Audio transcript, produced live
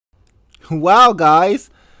Wow, guys.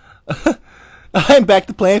 I'm back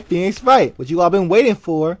to playing Phoenix Wright, what you all been waiting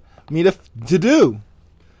for me to do.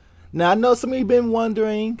 Now, I know some of you been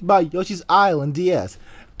wondering about Yoshi's Island DS.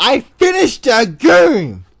 I finished that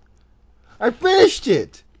game! I finished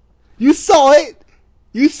it! You saw it!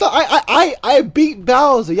 You saw I beat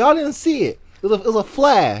Bowser. Y'all didn't see it. It was a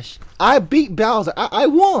flash. I beat Bowser. I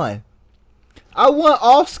won. I won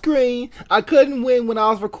off screen. I couldn't win when I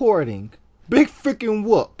was recording. Big freaking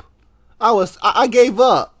whoop. I gave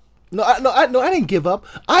up. No, I didn't give up.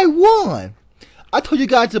 I won. I told you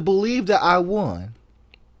guys to believe that I won.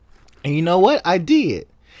 And you know what? I did.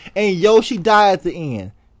 And Yoshi died at the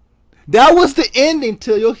end. That was the ending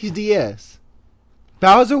to Yoshi's DS.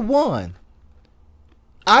 Bowser won.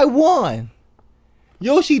 I won.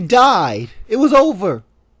 Yoshi died. It was over.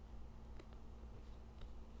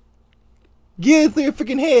 Get it through your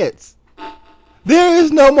freaking heads. There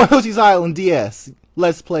is no more Yoshi's Island DS.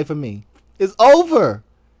 Let's play for me. It's over.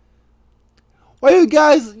 Why you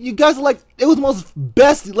guys are like, it was the most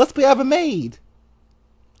best Let's Play ever made.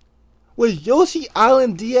 Was Yoshi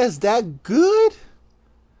Island DS that good?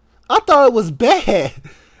 I thought it was bad.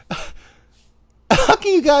 How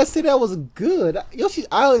can you guys say that was good? Yoshi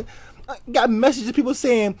Island, I got messages of people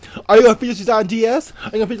saying, are you gonna finish Yoshi's Island DS? Are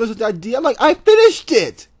you gonna finish Yoshi's Island DS? I'm like, I finished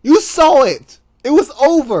it. You saw it. It was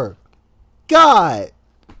over. God.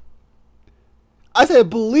 I said,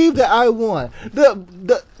 believe that I won.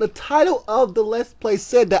 The title of the Let's Play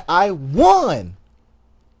said that I won.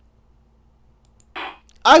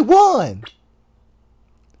 I won.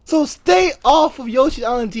 So stay off of Yoshi's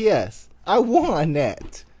Island DS. I won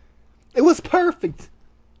that. It was perfect.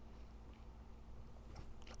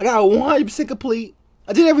 I got 100% complete.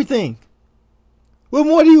 I did everything. What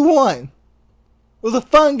more do you want? It was a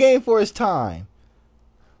fun game for its time.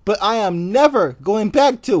 But I am never going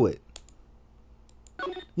back to it.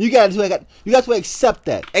 You got to accept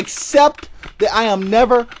that. Accept that I am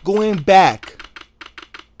never going back.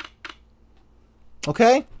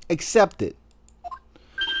 Okay? Accept it.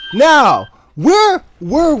 Now, where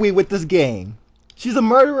were we with this game? She's a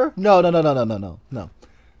murderer? No.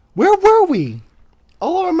 Where were we?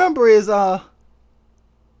 All I remember is I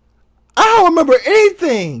don't remember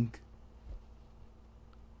anything.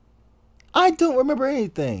 I don't remember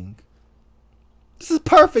anything. This is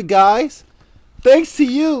perfect, guys. Thanks to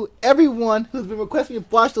you, everyone who's been requesting me to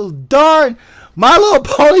watch those darn My Little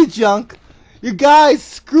Pony junk. You guys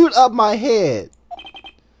screwed up my head.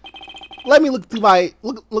 Let me look through my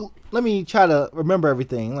let me try to remember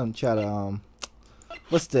everything. Let me try to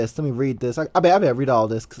what's this? Let me read this. I better read all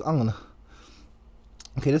this because I'm gonna.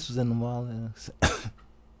 Okay, this was in the wallet.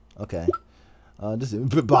 Okay, this is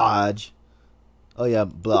Bodge. Oh yeah,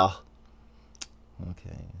 blah.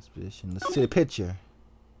 Okay, expedition. Let's see the picture.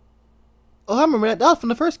 Oh, I remember that. That was from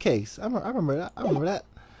the first case. I remember that. I remember that.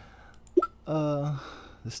 The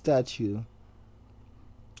statue.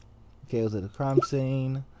 Okay, was it a crime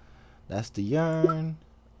scene? That's the urn.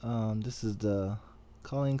 This is the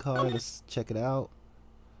calling card. Let's check it out.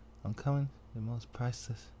 I'm coming. The most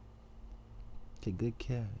priceless. Take good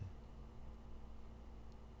care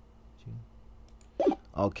of it.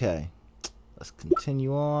 Okay. Let's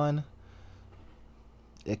continue on.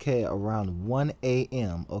 Okay, around 1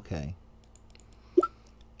 a.m. Okay.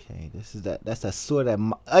 Okay, this is that. That's that sword that.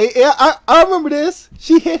 I remember this.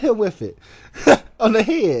 She hit him with it on the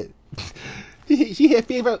head. She hit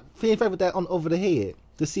Fiend with that on over the head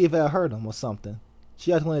to see if it hurt him or something.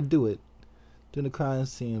 She just wanted to do it during the crime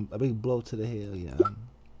scene. A big blow to the head. Yeah.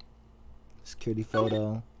 Security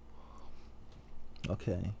photo.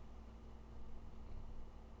 Okay.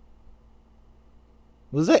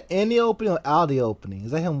 Was that in the opening or out of the opening?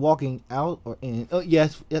 Is that him walking out or in? Oh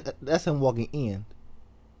yes, that's him walking in.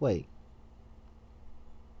 Wait.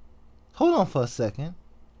 Hold on for a second.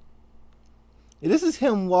 If this is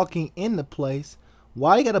him walking in the place,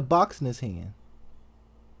 why he got a box in his hand?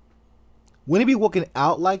 Wouldn't he be walking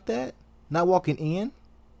out like that? Not walking in?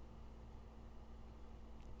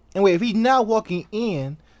 And wait, if he's not walking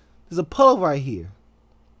in, there's a puddle right here.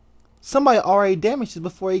 Somebody already damaged it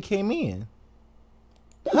before he came in.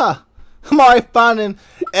 Huh. I'm already finding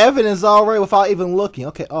evidence already without even looking.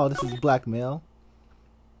 Okay, oh, this is blackmail.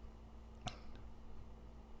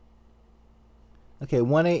 Okay,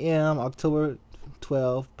 1 a.m. October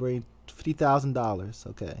 12th, bring $50,000.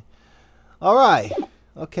 Okay. Alright.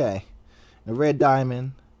 Okay. A red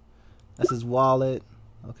diamond. That's his wallet.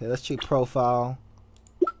 Okay, let's check profile.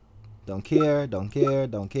 Don't care, don't care,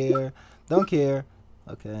 don't care, don't care.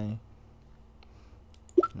 Okay.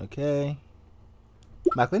 Okay.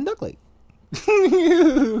 Macklin Duckley.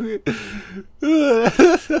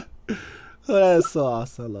 Oh, that's so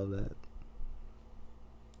awesome. I love that.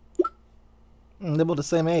 They're both the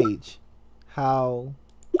same age. How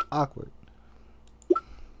awkward.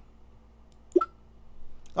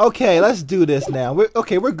 Okay, let's do this now. We're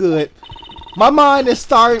good. My mind is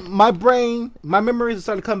starting, my brain, my memories are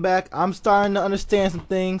starting to come back. I'm starting to understand some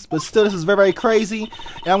things, but still this is very, very crazy.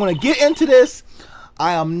 And I'm going to get into this.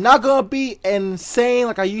 I am not going to be insane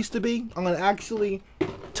like I used to be. I'm going to actually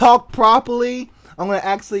talk properly. I'm going to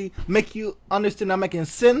actually make you understand I'm making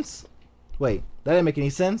sense. Wait, that didn't make any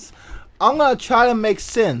sense. I'm going to try to make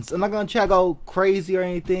sense. I'm not going to try to go crazy or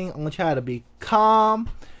anything. I'm going to try to be calm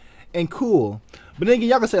and cool. But then again,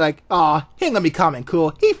 y'all gonna say like, "Aw, he ain't gonna be calm and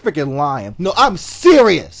cool. He freaking lying." No, I'm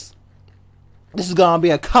serious. This is gonna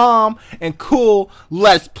be a calm and cool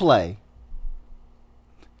let's play.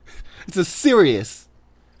 It's a serious.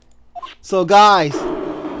 So guys,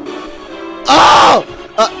 oh,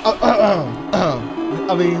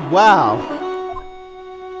 I mean, wow.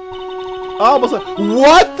 Almost.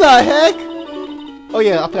 What the heck? Oh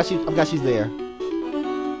yeah, I forgot she's there.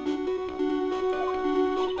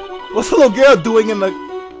 What's the little girl doing in the...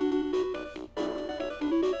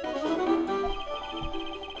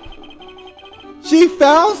 She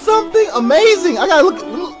found something amazing! I gotta look...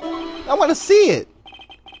 I wanna see it!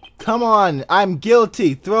 Come on, I'm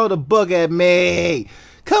guilty. Throw the book at me!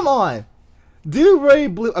 Come on! Do you really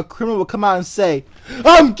believe a criminal will come out and say,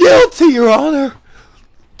 "I'm guilty, Your Honor!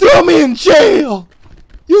 Throw me in jail!"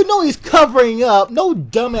 You know he's covering up. No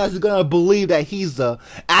dumbass is gonna believe that he's the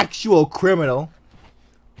actual criminal.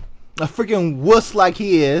 A freaking wuss like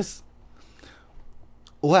he is.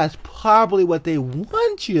 Well, that's probably what they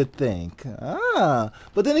want you to think. But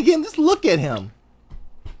then again, just look at him.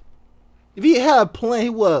 If he had a plan, he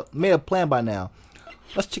would have made a plan by now.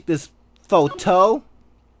 Let's check this photo.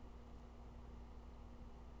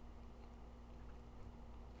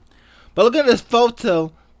 But look at this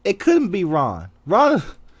photo. It couldn't be Ron.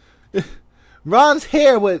 Ron's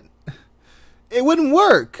hair would... It wouldn't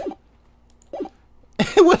work.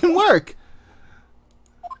 It wouldn't work.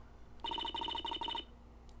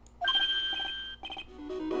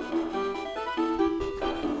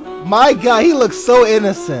 My God, he looks so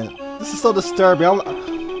innocent. This is so disturbing.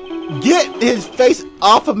 Get his face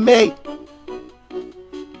off of me.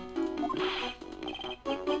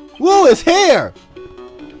 Whoa, his hair.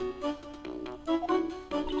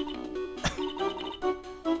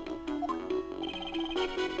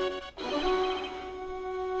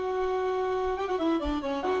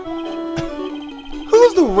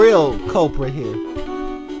 Who's the real culprit here?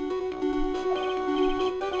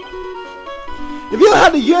 If you don't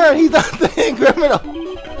have the urine, he's not the criminal.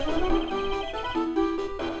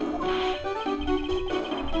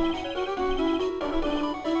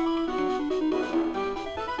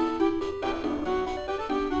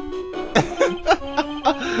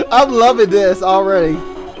 I'm loving this already.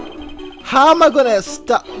 How am I gonna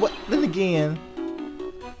stop? What? Then again,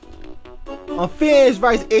 on Phoenix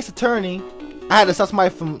Wright's ex attorney, I had to stop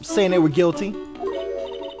somebody from saying they were guilty.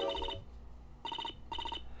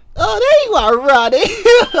 Oh, there you are, Roddy.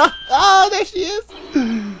 Oh, there she is.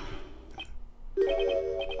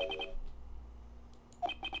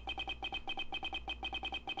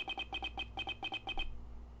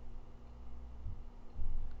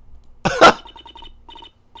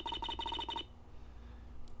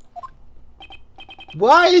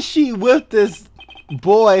 Why is she with this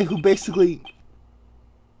boy who basically...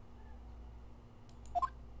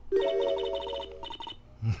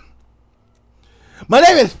 My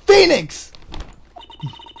name is Phoenix!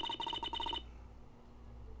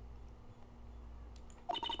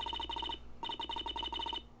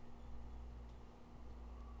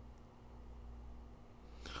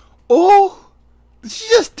 Oh! Did she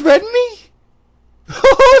just threaten me?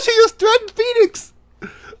 Oh, she just threatened Phoenix!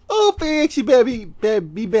 Oh, Phoenix, you better be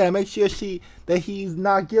bad. Make sure that he's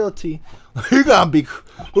not guilty. You're gonna be...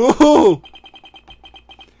 Ooh!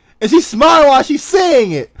 And she's smiling while she's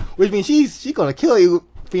saying it, which means she's gonna kill you,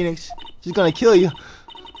 Phoenix. She's gonna kill you.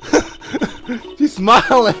 She's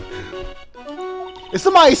smiling. If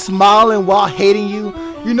somebody's smiling while hating you,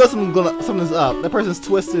 you know something's up. That person's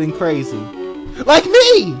twisted and crazy, like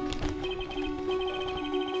me.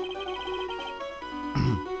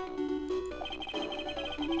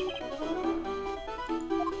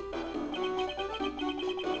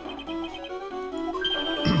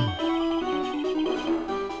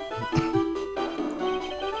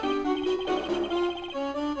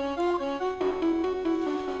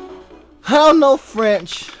 I don't know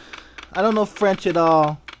French. I don't know French at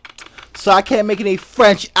all. So I can't make any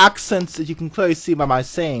French accents, as you can clearly see by my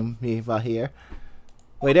saying right here.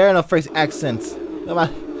 Wait, there are no French accents.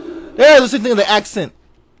 There's such thing as an accent.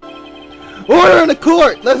 Order in the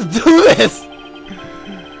court! Let's do this!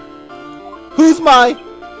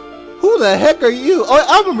 Who the heck are you? Oh,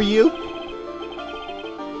 I remember you.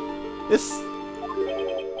 It's...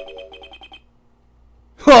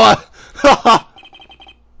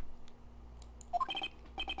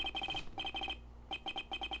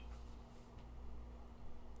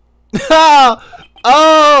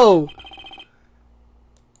 Oh!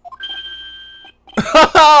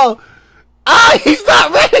 Oh! Ah, he's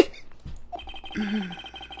not ready!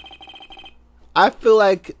 I feel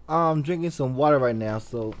like drinking some water right now,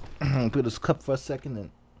 so put this cup for a second and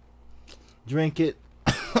drink it.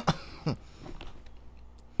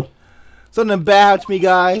 Something bad happened to me,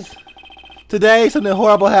 guys. Today, something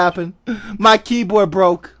horrible happened. My keyboard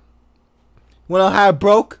broke. When I had it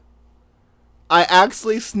broke, I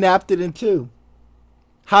actually snapped it in two.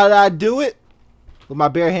 How did I do it? With my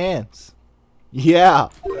bare hands. Yeah,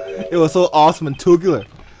 it was so awesome and tubular.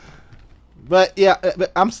 But yeah,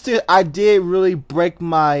 but I did really break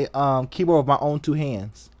my keyboard with my own two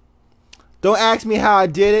hands. Don't ask me how I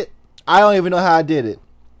did it. I don't even know how I did it.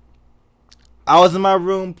 I was in my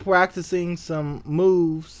room practicing some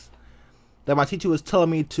moves that my teacher was telling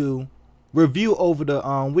me to review over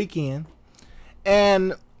the weekend,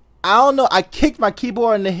 and I don't know. I kicked my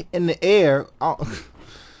keyboard in the air,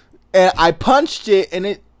 and I punched it, and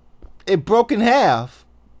it broke in half.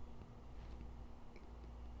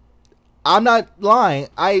 I'm not lying.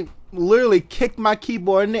 I literally kicked my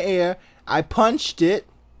keyboard in the air. I punched it,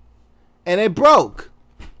 and it broke.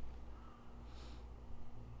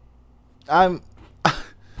 I'm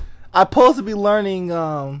supposed to be learning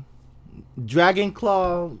Dragon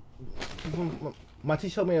Claw. My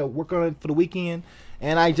teacher told me to work on it for the weekend,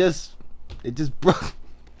 and it just broke.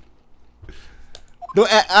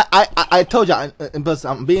 I told you, but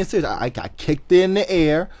I'm being serious. I kicked it in the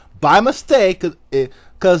air by mistake,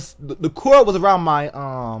 cause the cord was around my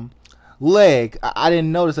leg. I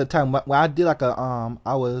didn't notice at the time. When I did like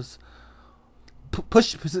I was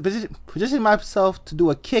positioning myself to do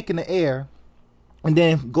a kick in the air, and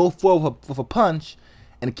then go forward with a punch,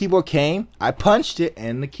 and the keyboard came. I punched it,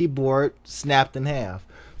 and the keyboard snapped in half.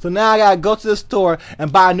 So now I gotta go to the store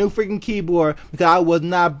and buy a new freaking keyboard because I was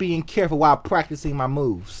not being careful while practicing my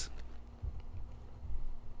moves.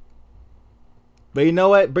 But you know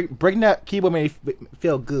what? Breaking that keyboard made me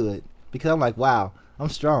feel good because I'm like, wow, I'm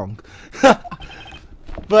strong.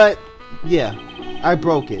 But yeah, I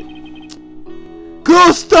broke it.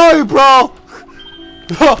 Cool story, bro.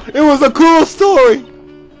 It was a cool story.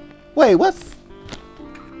 Wait, what's?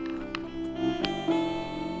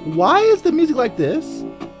 Why is the music like this?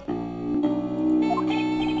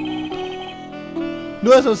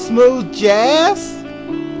 Doing some smooth jazz?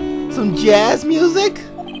 Some jazz music?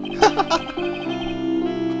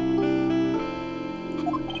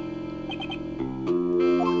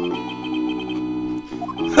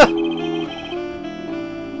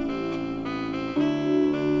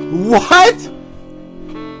 What?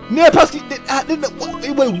 Never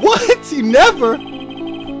wait, what? He never?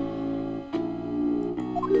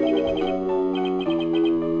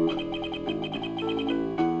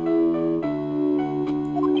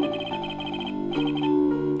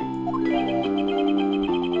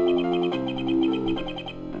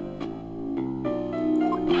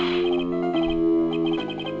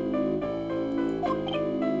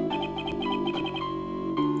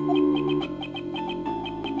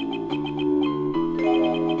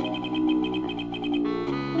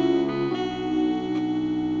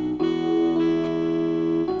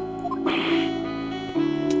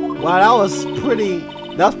 Wow, that was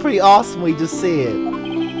pretty awesome what you just said.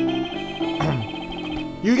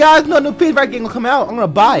 You guys know new Phoenix Wright game gonna come out. I'm gonna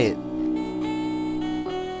buy it.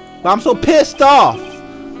 But I'm so pissed off.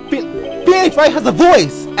 Phoenix Wright has a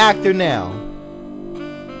voice actor now.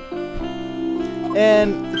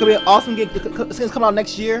 And it's gonna be an awesome game. It's gonna come out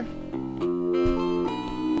next year.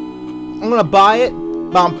 I'm gonna buy it,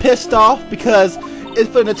 but I'm pissed off because it's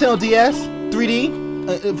for Nintendo DS 3D.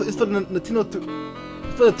 It's for the Nintendo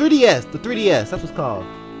for the 3DS, that's what's called.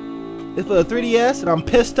 It's for the 3DS, and I'm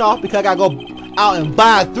pissed off because I gotta go out and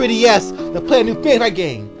buy a 3DS to play a new Phoenix Wright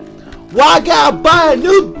game. Why I gotta buy a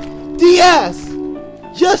new DS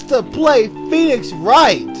just to play Phoenix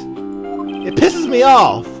Wright? It pisses me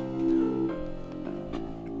off.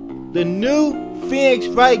 The new Phoenix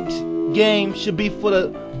Wright game should be for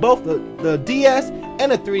both the DS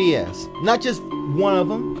and the 3DS, not just one of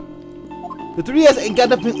them. The 3DS ain't got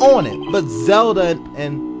nothing on it but Zelda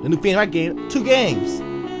and the new Phoenix Wright game, 2 games.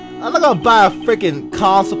 I'm not gonna buy a freaking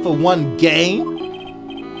console for 1 game.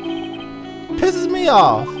 Pisses me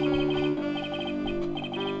off.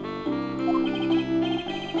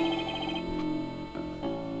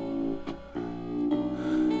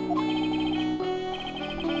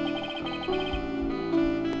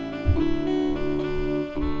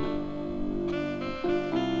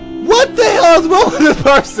 hell's wrong with this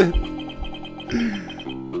person?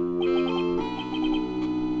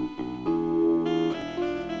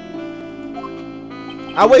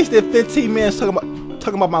 I wasted 15 minutes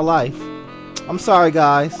talking about my life. I'm sorry,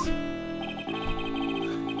 guys.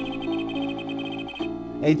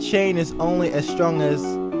 A chain is only as strong as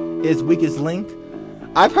its weakest link.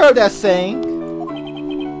 I've heard that saying.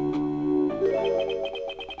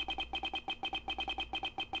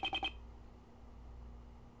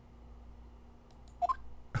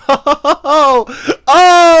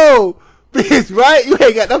 Oh! Because, right? You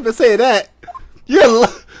ain't got nothing to say to that. You're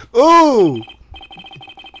ooh.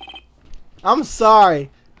 I'm sorry,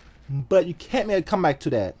 but you can't make a comeback to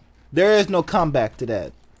that. There is no comeback to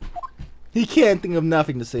that. He can't think of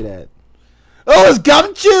nothing to say that. Oh, it's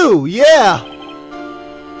Gumshoe! Yeah!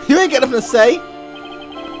 You ain't got nothing to say.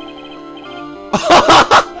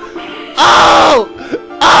 Oh!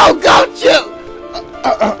 Oh, Gumshoe!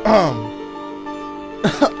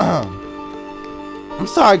 I'm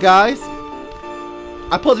sorry, guys.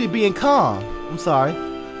 I'm supposed to be being calm. I'm sorry.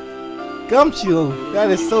 Gumshoe, that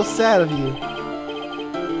is so sad of you.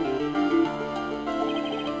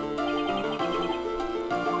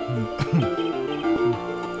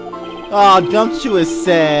 Oh, Gumshoe is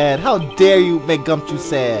sad. How dare you make Gumshoe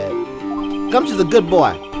sad? Gumshoe's a good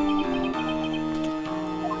boy.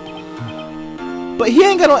 But he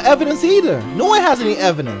ain't got no evidence either. No one has any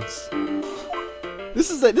evidence. This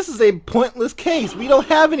is a pointless case. We don't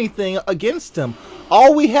have anything against him.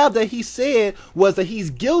 All we have that he said was that he's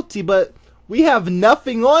guilty, but we have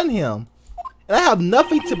nothing on him. And I have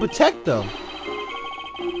nothing to protect him.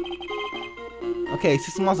 Okay,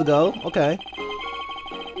 6 months ago. Okay.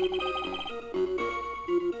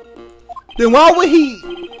 Then why would he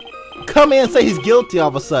come in and say he's guilty all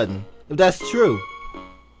of a sudden? If that's true.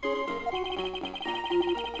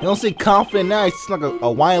 You don't seem confident now. He's just like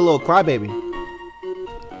a whiny little crybaby.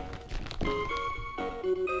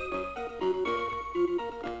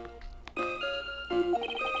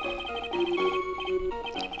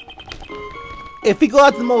 If he go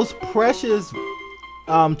after the most precious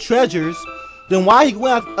treasures, then why he go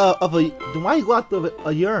out after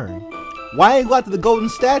a urn? Why ain't go after the golden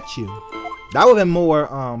statue? That would have been more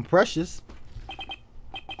precious.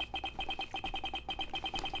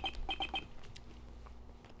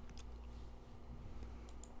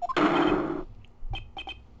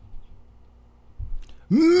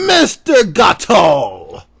 Mr.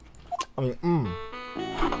 Gato! I mean,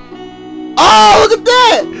 Oh, look at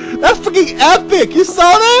that! That's freaking epic! You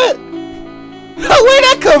saw that? Where'd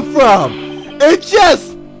that come from? It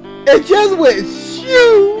just went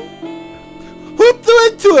shoo! Who threw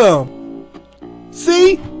it to him?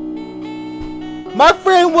 See? My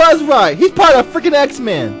friend was right. He's part of freaking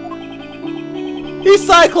X-Men. He's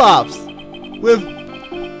Cyclops with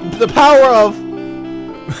the power of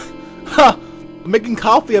making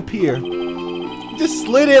coffee appear. He just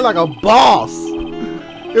slid in like a boss.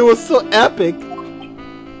 It was so epic.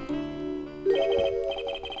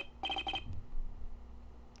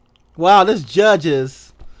 Wow, this judge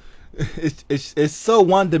is it's so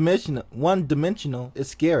one-dimensional. It's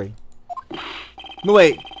scary. No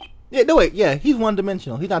wait. Yeah, no wait. Yeah, he's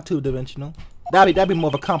one-dimensional. He's not two-dimensional. That'd be more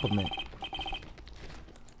of a compliment.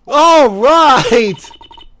 All right.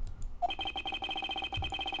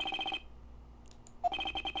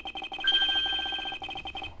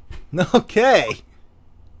 Okay.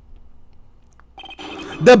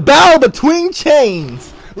 The battle between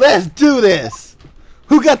chains. Let's do this.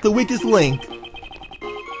 Who got the weakest link?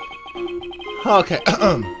 Okay.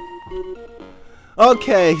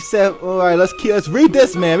 Okay, so alright, let's read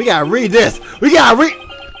this, man. We gotta read this. We gotta read.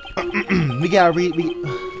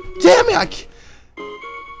 Damn it!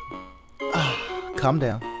 Calm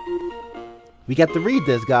down. We got to read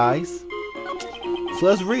this, guys. So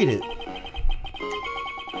let's read it.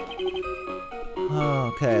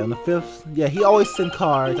 Okay, on the 5th. Yeah, he always send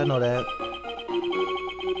cards. I know that.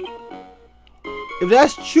 If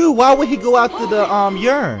that's true, why would he go after the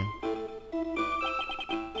urn?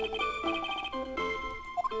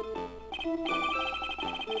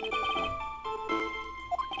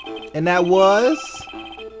 And that was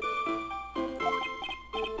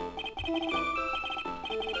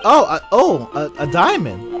a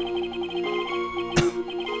diamond.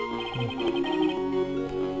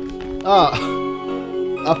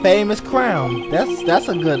 A famous crown. That's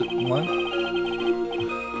a good one.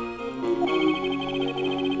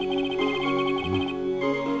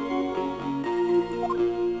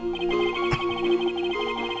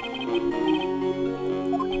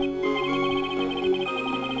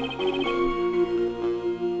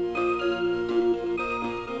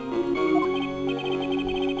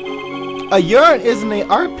 A urn isn't an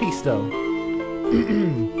art piece though.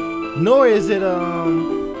 Nor is it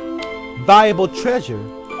valuable treasure.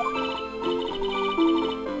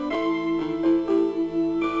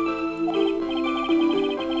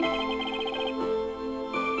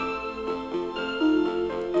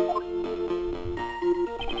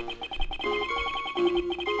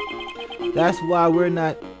 That's why we're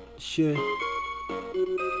not sure.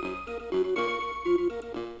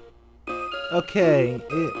 Okay,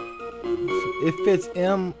 it fits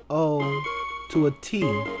M-O to a T.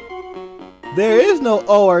 There is no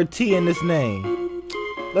O or T in this name.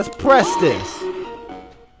 Let's press this.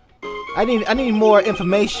 I need more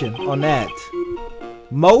information on that.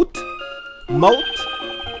 Moat? Moat?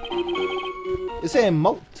 It's saying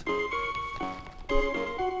moat.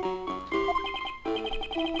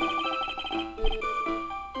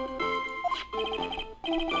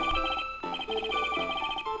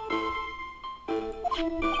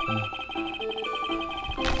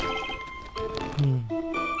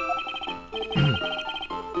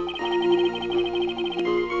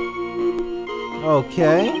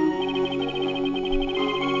 Okay.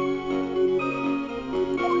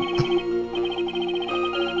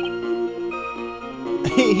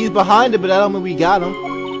 He's behind it, but I don't mean we got him.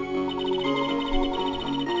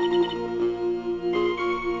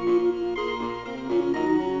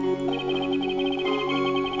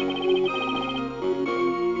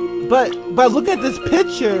 But look at this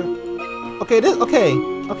picture. Okay,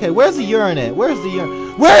 okay. Where's the urine at? Where's the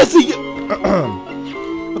urine? Where's the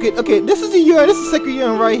Okay, this is the urine. This is the sacred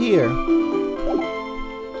urine right here.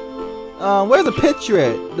 Where's the picture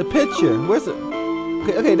at? The picture. Where's it?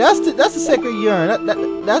 Okay, that's the sacred urine.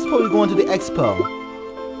 That's probably going to the expo.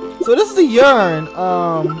 So this is the urine.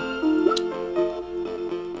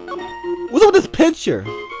 What's up with this picture?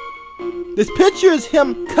 This picture is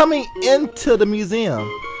him coming into the museum.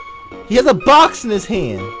 He has a box in his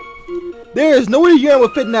hand. There is no way the urine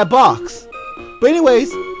would fit in that box. But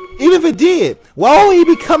anyways, even if it did, why would he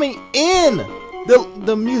be coming in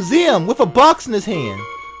the museum with a box in his hand?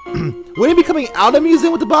 Wouldn't he be coming out of the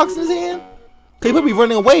museum with the box in his hand? Cause he would be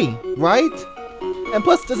running away, right? And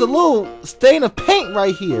plus, there's a little stain of paint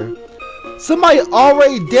right here. Somebody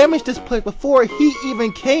already damaged this place before he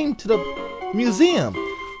even came to the museum.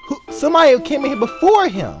 Somebody came in here before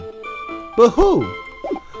him. But who?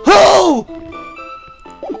 Who?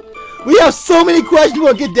 We have so many questions.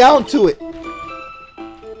 We'll get down to it.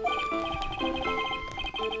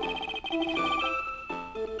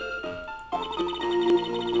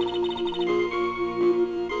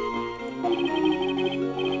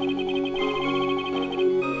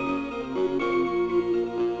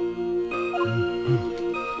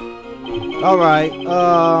 All right.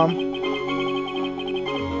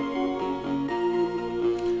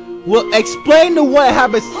 Well, explain the one that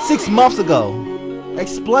happened 6 months ago.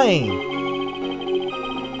 Explain.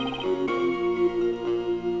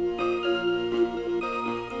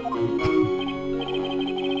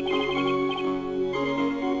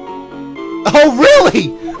 Oh,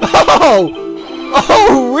 really? Oh,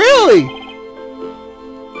 really?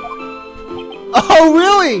 Oh,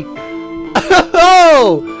 really?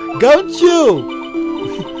 Oh, Gumshoe.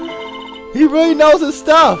 He really knows his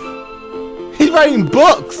stuff. He's writing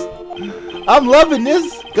books. I'm loving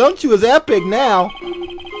this. Gumshoe is epic now.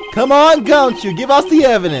 Come on, Gumshoe, give us the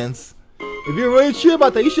evidence. If you're really sure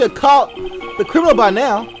about that, you should have caught the criminal by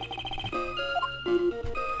now.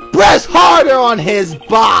 Press harder on his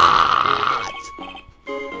butt.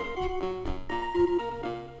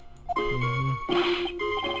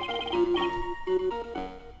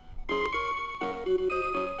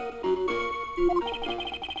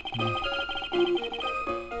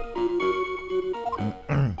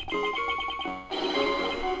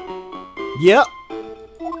 Yep.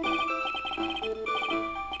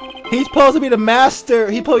 He's supposed to be the master.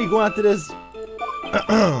 He's probably going after this.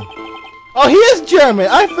 Oh, he is German.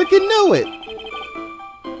 I freaking knew it.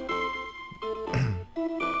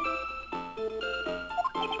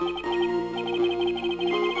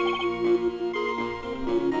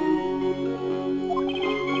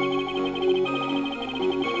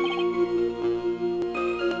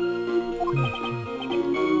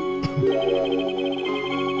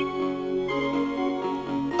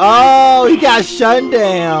 Oh, he got shunned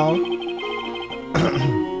down.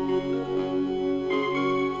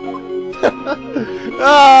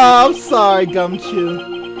 Oh, I'm sorry, Gumshoe.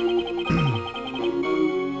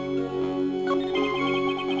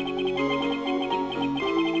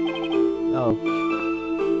 Oh.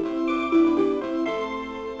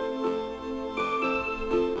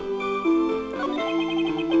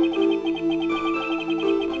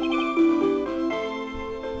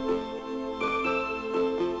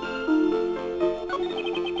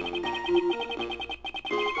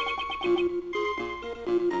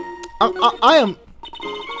 I am.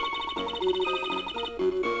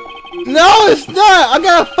 No, it's not. I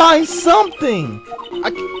gotta find something.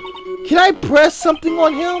 Can I press something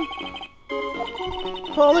on him?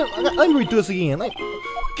 Hold on, let me read this again.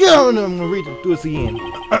 Get on, I'm gonna read this again.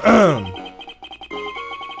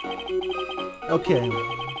 Okay.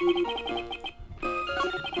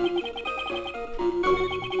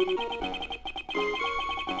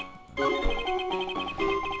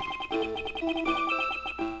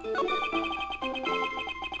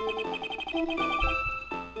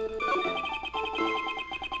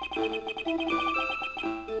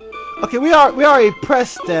 Okay, we already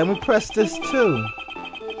pressed that. We pressed this too.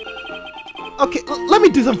 Okay, let me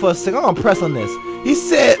do something for a second. I'm gonna press on this. He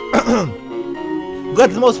said, "Got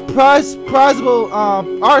the most prizable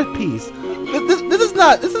art piece." This is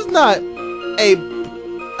not a.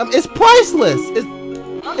 It's priceless.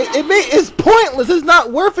 It's pointless. It's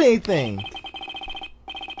not worth anything.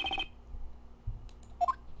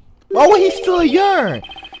 Why would he steal a yarn?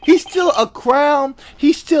 He steals a crown,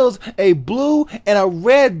 he steals a blue and a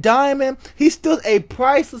red diamond, he steals a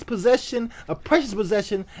priceless possession, a precious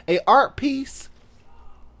possession, a art piece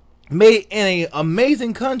made in an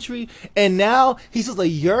amazing country, and now he steals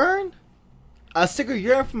a urn? A sacred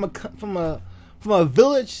urn from a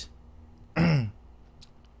village? It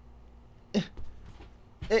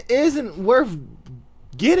isn't worth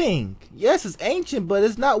getting. Yes, it's ancient, but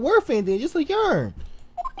it's not worth anything, it's just a urn.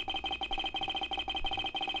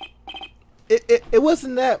 It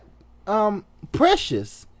wasn't that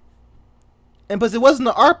precious, and plus it wasn't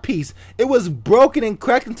an art piece. It was broken and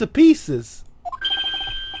cracked into pieces.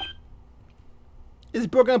 It's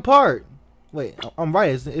broken apart. Wait, I'm right.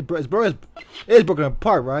 It's broken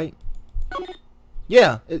apart, right?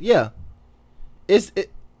 Yeah, yeah. It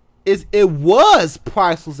was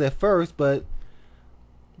priceless at first, but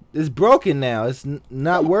it's broken now. It's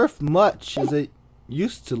not worth much as it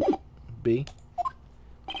used to be.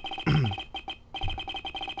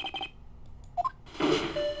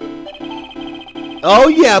 Oh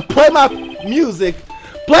yeah, play my music!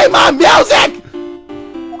 Play my music!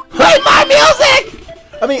 Play my music!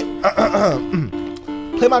 I mean,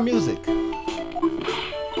 play my music.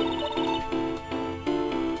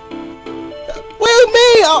 What do you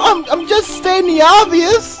mean? I'm just stating the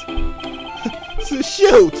obvious. So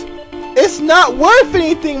shoot, it's not worth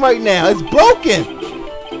anything right now. It's broken.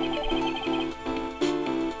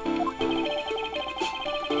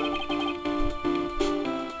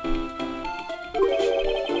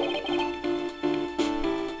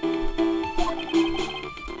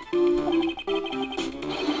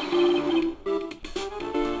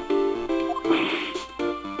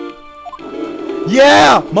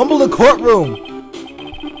 Yeah! Mumble the courtroom!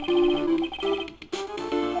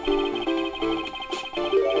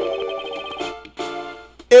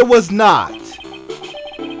 It was not.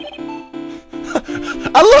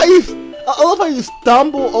 I love how you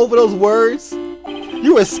stumble over those words.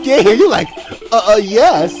 You were scared. You're like,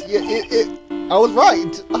 yes. I was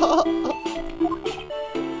right.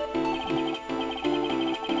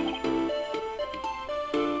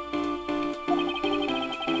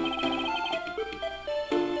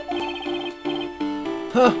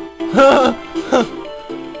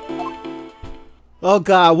 Oh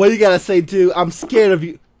God, what do you gotta say, dude? I'm scared of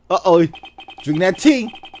you. Uh-oh, drinking that tea.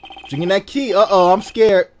 Drinking that key. Uh-oh, I'm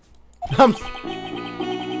scared.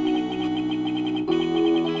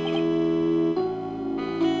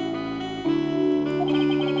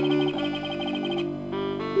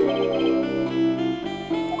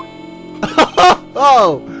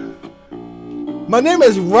 Oh! My name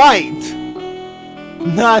is Wright.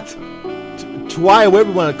 Not Twy, whatever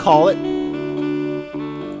you want to call it.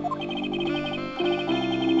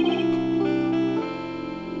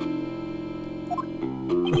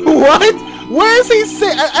 What? Where is he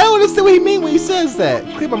saying? I don't understand what he means when he says that.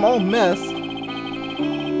 Clean my own mess.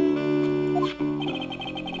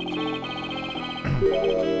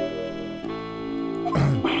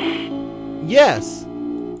 Yes.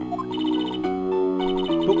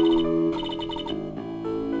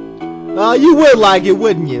 You would like it,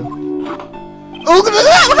 wouldn't you? Oh, look at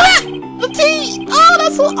that! Look at that! The tea! Oh,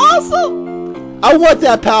 that's so awesome! I want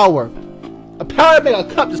that power. A power to make a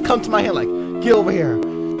cup just come to my hand like, get over here.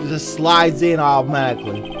 It just slides in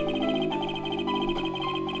automatically.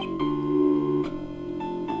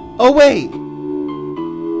 Oh wait,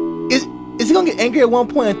 is he gonna get angry at one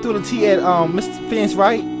point and throw the tea at Mr. Phoenix,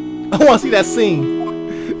 Wright? I want to see that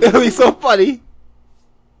scene. It'll be so funny.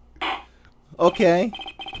 Okay.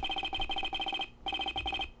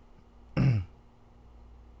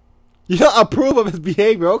 You don't approve of his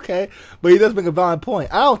behavior, okay, but he does make a valid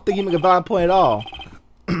point. I don't think he makes a valid point at all.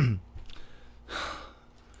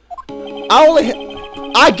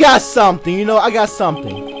 I got something. You know, I got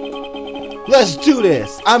something. Let's do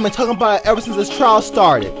this. I've been talking about it ever since this trial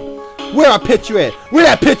started. Where our picture at? Where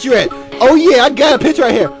that picture at? Oh yeah, I got a picture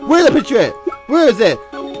right here. Where's the picture at? Where is it?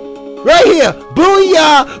 Right here.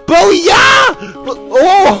 Booyah! Booyah!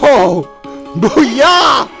 Oh!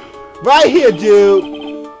 Booyah! Right here, dude.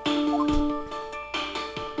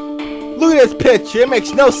 Look at this picture. It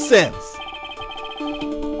makes no sense.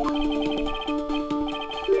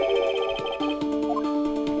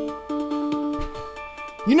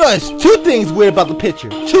 You know, there's two things weird about the picture.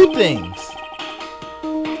 Two things.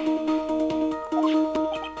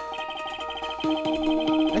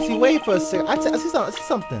 Actually, wait for a second. I see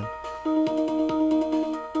something.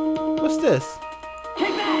 What's this?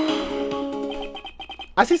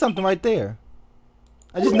 I see something right there.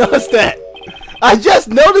 I just noticed that. I just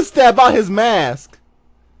noticed that about his mask.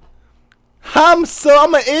 I'm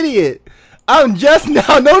an idiot. I'm just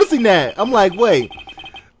now noticing that. I'm like, wait.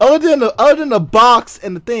 Other than the box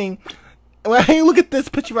and the thing, when I look at this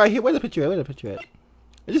picture right here, where's the picture at? Where's the picture at?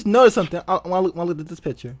 I just noticed something. When I look at this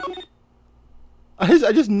picture, I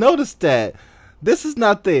just noticed that this is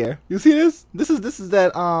not there. You see this? This is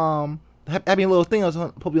that having a little thing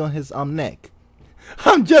probably on his neck.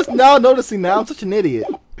 I'm just now noticing that. I'm such an idiot.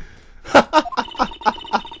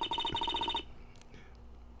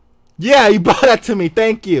 Yeah, you brought that to me.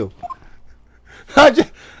 Thank you.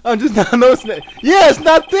 I'm just not noticing it. Yeah, it's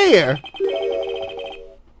not there.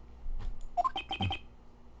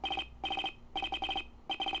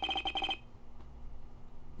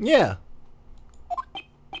 Yeah.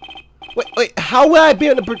 Wait. How will I be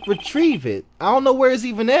able to retrieve it? I don't know where it's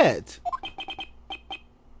even at.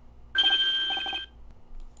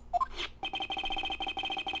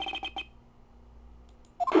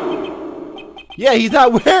 Yeah, he's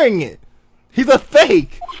not wearing it. He's a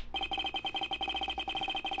fake.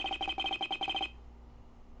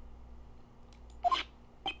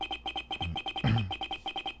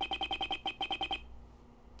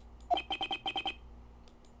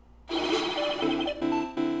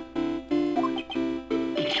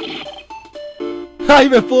 You've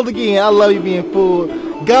been fooled again. I love you being fooled.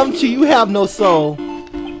 Gumshoe, you have no soul.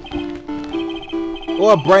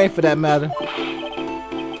 Or a brain for that matter.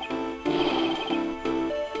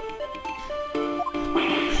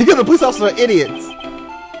 Because the police officers are idiots.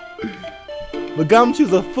 But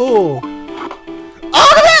Gumshoe's a fool. Oh,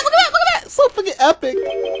 look at that! Look at that! Look at that! So freaking epic.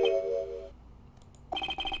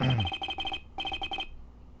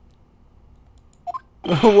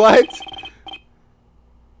 What?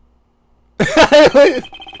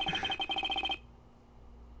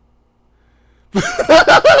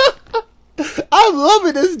 I'm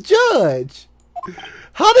loving this judge.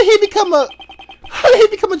 How did he become a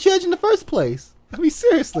judge in the first place? I mean,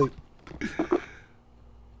 seriously.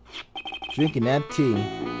 Drinking that tea.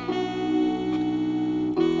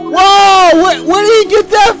 Whoa! Where did he get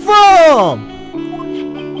that from?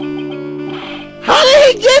 How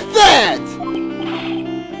did he get that?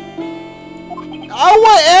 I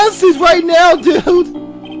want answers right now, dude.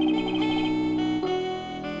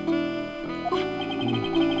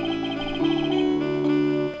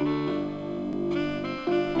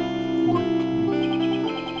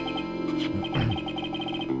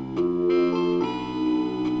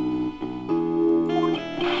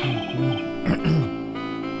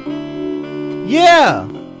 Yeah,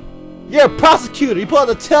 you're a prosecutor. You're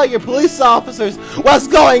supposed to tell your police officers what's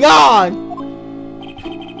going on.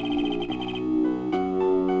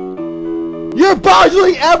 You're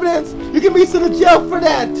barging evidence! You can be sent to jail for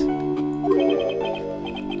that!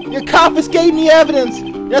 You're confiscating the evidence!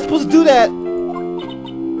 You're not supposed to do that!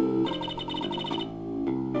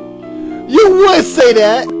 You would say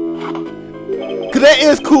that! Cause that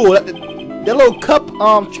is cool. That little cup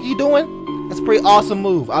trick you doing? That's a pretty awesome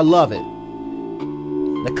move. I love it.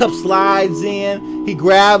 The cup slides in, he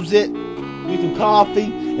grabs it, gets some coffee,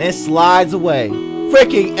 and it slides away.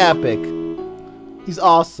 Freaking epic. He's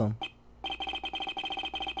awesome.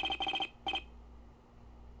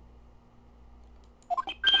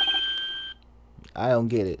 I don't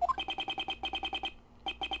get it.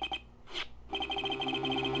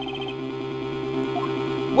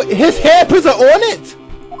 Wait, his handprints are on it?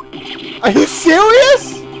 Are you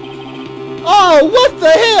serious? Oh, what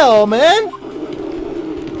the hell, man?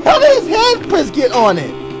 How did his handprints get on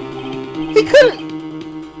it? He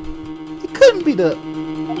couldn't be the...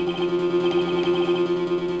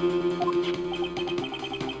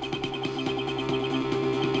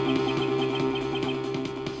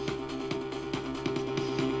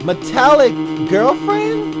 Metallic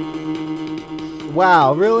girlfriend?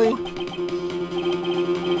 Wow, really?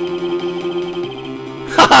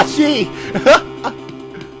 She.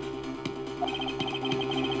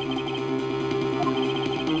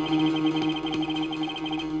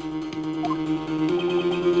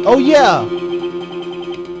 Oh yeah,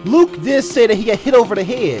 Luke did say that he got hit over the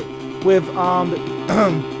head with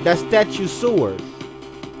that statue sword.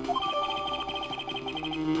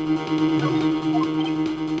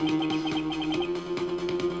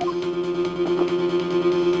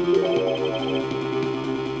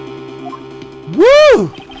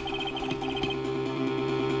 Woo!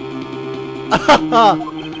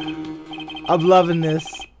 I'm loving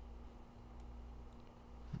this.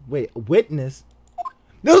 Wait, a witness?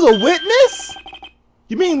 There was a witness?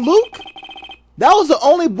 You mean Luke? That was the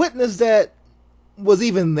only witness that was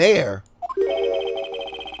even there.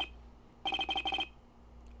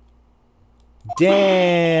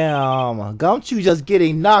 Damn. Gumshoe just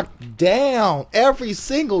getting knocked down every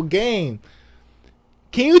single game.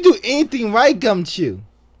 Can you do anything right, Gumshoe?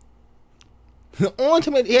 The only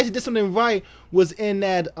time he actually did something right was in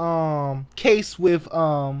that case with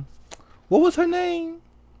what was her name?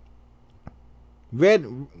 Red,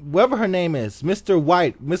 whatever her name is, Mr.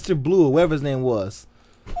 White, Mr. Blue, or whatever his name was.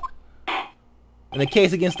 In the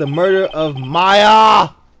case against the murder of Maya.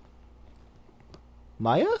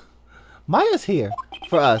 Maya? Maya's here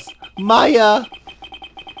for us. Maya.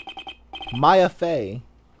 Maya Faye.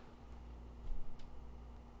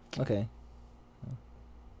 Okay.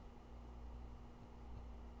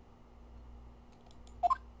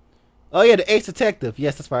 Oh yeah, the ace detective.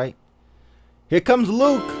 Yes, that's right. Here comes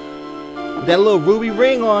Luke. With that little ruby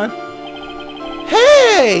ring on.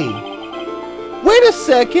 Hey! Wait a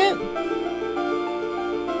second.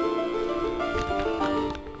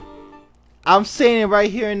 I'm saying it right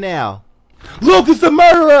here and now. Luke is the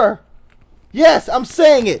murderer! Yes, I'm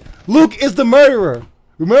saying it. Luke is the murderer.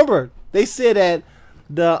 Remember, they said that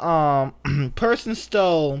the person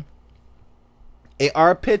stole a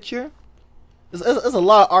art picture. There's a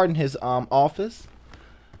lot of art in his office.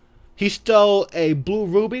 He stole a blue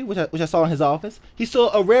ruby, which I saw in his office. He stole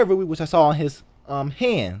a red ruby, which I saw in his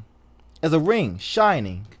hand as a ring,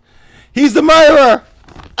 shining. He's the murderer!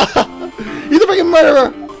 He's the freaking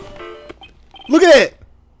murderer! Look at it!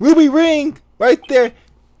 Ruby ring! Right there!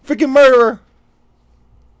 Freaking murderer!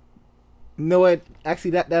 You know what?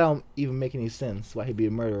 Actually, that don't even make any sense why he'd be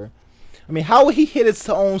a murderer. I mean, how would he hit his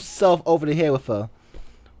own self over the head with a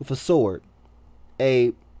sword?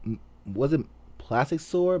 Was it plastic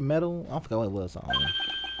sword? Metal? I forgot what it was.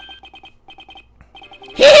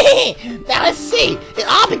 Now let's see.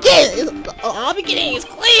 All beginning is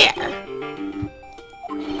clear.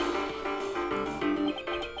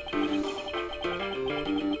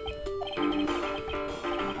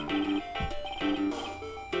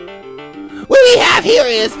 What we have here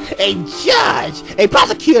is a judge, a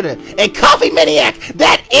prosecutor, a coffee maniac.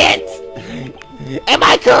 That's it. Am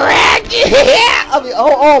I correct? I mean,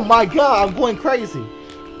 oh my God, I'm going crazy.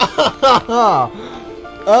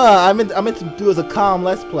 I meant to do as a calm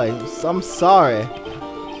let's play. I'm sorry.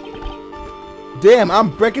 Damn, I'm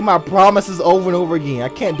breaking my promises over and over again. I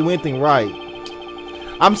can't do anything right.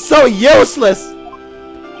 I'm so useless.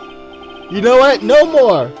 You know what? No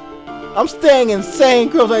more. I'm staying insane,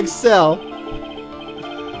 Girls Like Excel.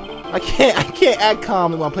 I can't act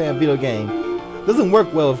calm when I'm playing a video game. It doesn't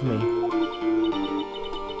work well with me.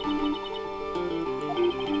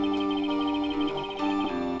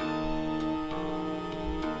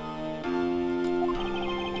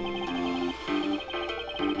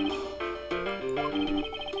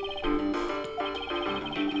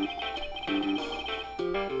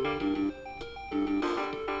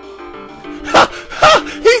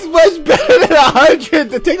 He's much better than 100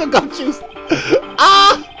 to take a gumshoes.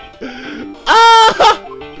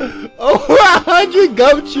 Over 100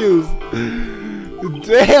 gumshoes.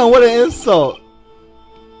 Damn, what an insult.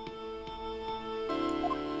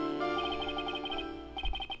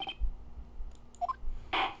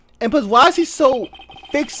 And plus, why is he so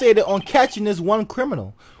fixated on catching this one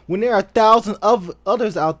criminal when there are thousands of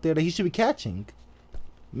others out there that he should be catching?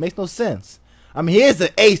 Makes no sense. I mean, he is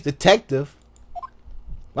the ace detective.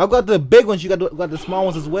 I've got the big ones, you got the small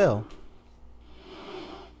ones as well.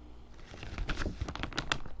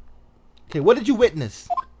 Okay, what did you witness?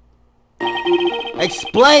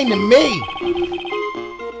 Explain to me!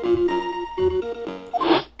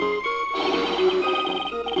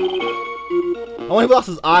 I wonder if he lost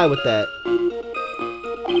his eye with that.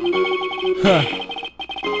 Huh.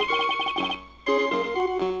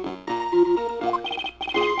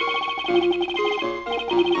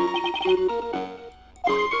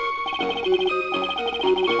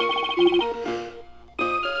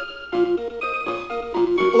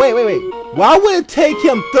 Wait. Why would it take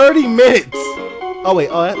him 30 minutes? Oh wait,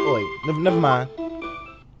 never mind.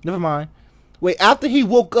 Never mind. Wait, after he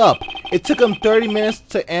woke up, it took him 30 minutes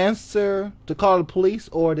to call the police,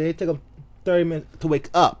 or did it take him 30 minutes to wake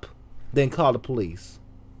up, then call the police?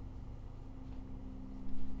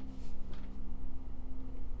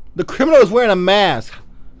 The criminal is wearing a mask.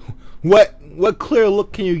 What clear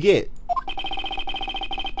look can you get?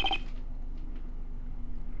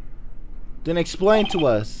 Then explain to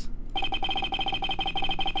us.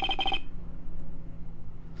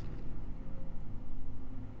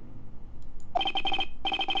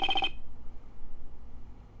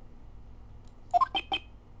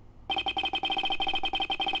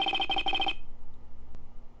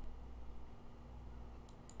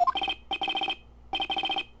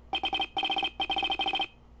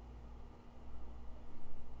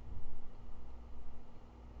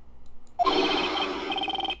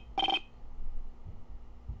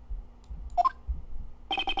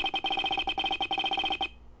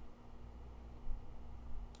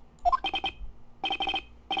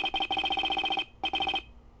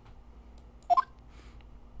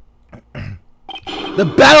 The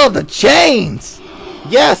Battle of the Chains!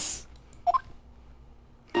 Yes!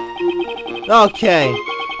 Okay.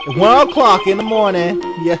 1 o'clock in the morning.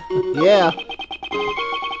 Yeah.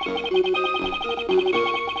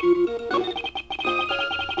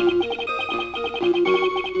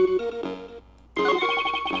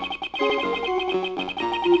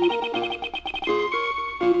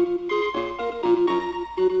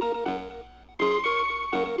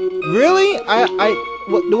 Really?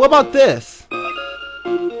 What about this?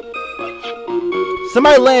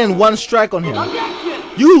 Somebody landed one strike on him.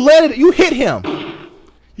 You hit him.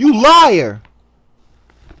 You liar.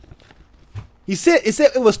 It said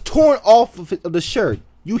it was torn off of the shirt.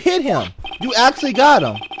 You hit him. You actually got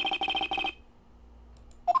him.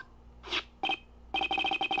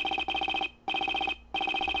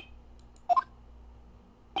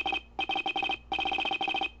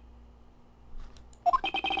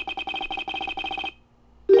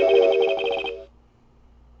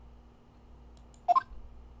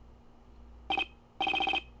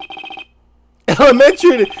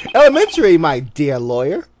 Elementary, my dear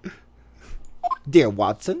lawyer. Dear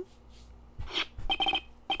Watson.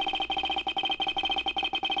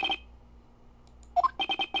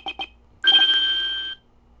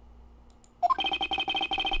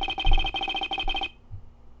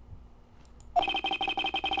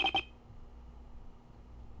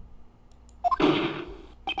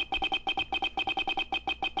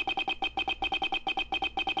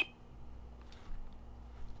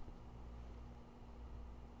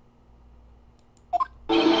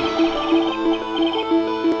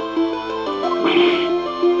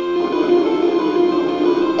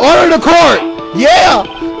 Order the court! Yeah!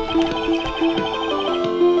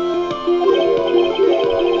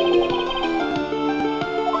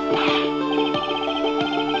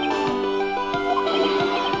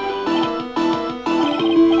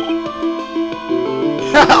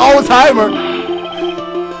 Alzheimer!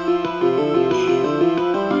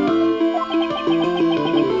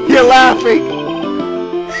 You're laughing!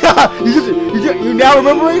 you now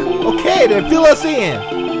remembering? Okay, then fill us in.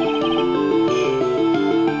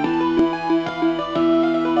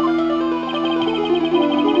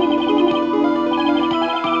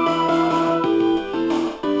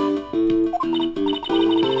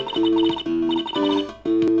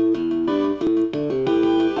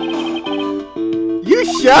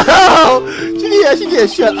 Shut up! She need to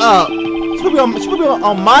shut up. She should be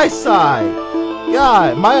on my side.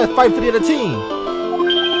 God, my fight for the other team.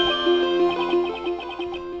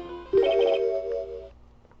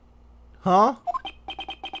 Huh?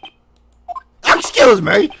 Excuse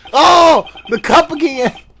me. Oh, the cup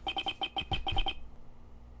again.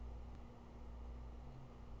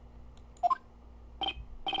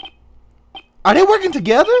 Are they working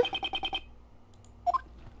together?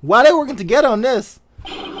 Why are they working together on this?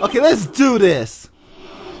 Okay, let's do this.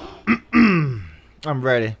 I'm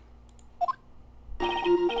ready.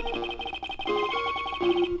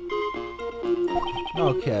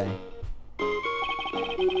 Okay.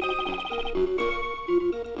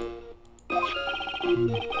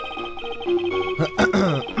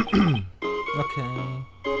 Okay.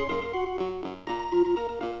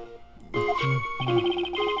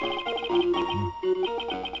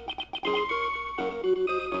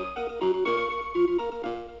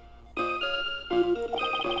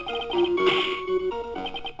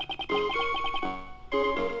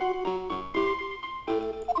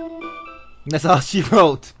 That's all she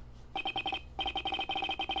wrote.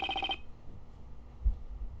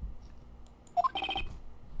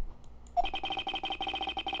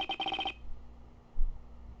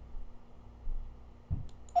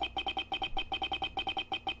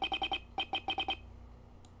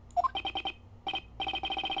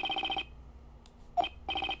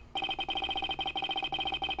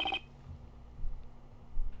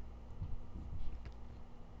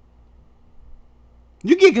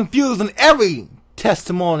 You get confused in every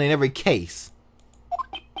testimony in every case.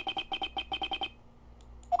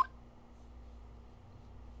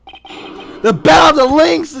 The bell, the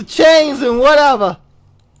links, the chains, and whatever.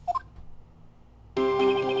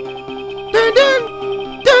 Dun dun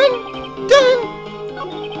dun dun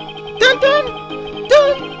dun dun dun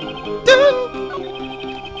dun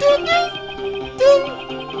dun dun dun.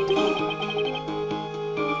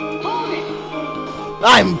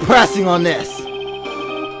 I'm pressing on this.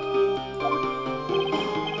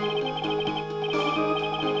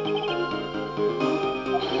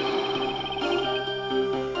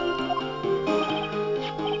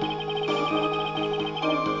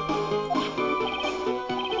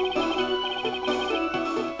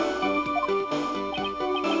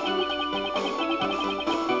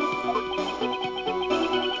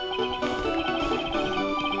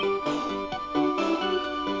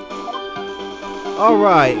 All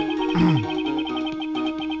right.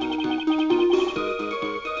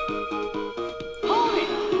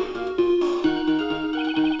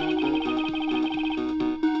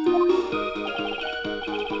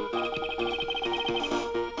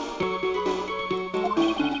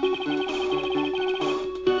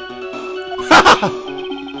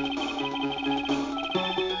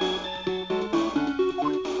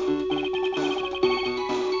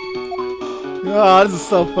 Oh, this is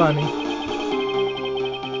so funny.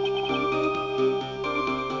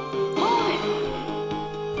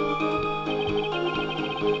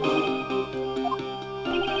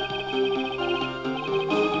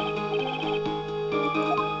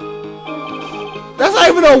 That's not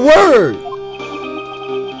even a word.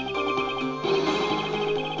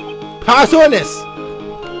 How's doing this?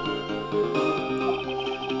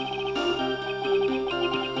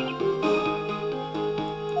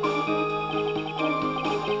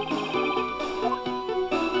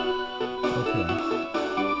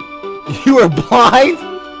 You were blind?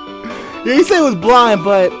 Yeah, you say it was blind,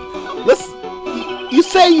 but let's. You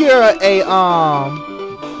say you're a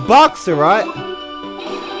boxer, right?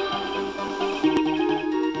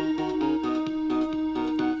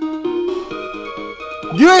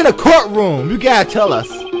 You're in a courtroom. You gotta tell us.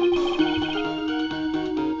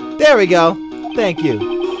 There we go. Thank you.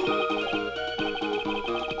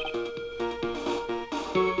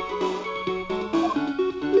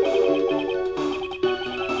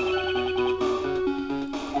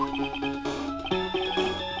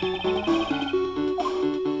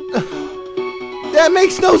 That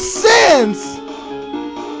makes no sense!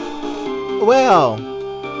 Well,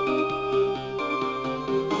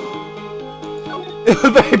 it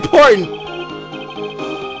was very important.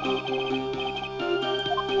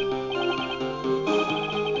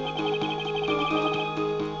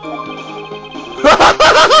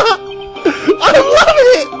 I'm loving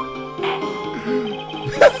it!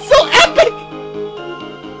 That's so epic!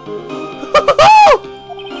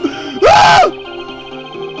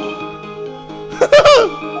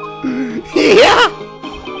 Yeah!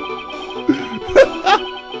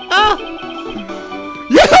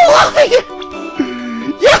 You lie!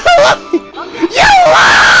 You lie! You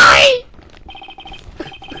lie!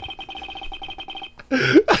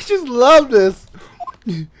 I just love this.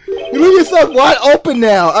 You leave yourself wide open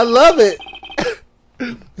now. I love it.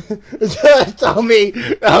 The judge told me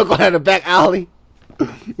I'm going to the back alley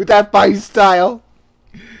with that fighting style.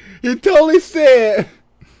 He totally said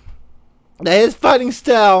that his fighting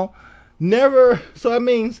style never, so that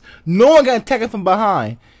means no one can attack him from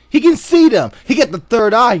behind. He can see them. He got the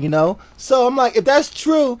third eye, you know. So I'm like, if that's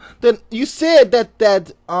true, then you said that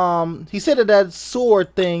he said that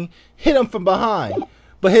sword thing hit him from behind,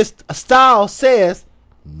 but his style says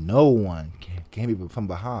no one can hit him from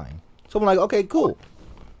behind. So I'm like, okay, cool.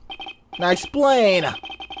 Now explain.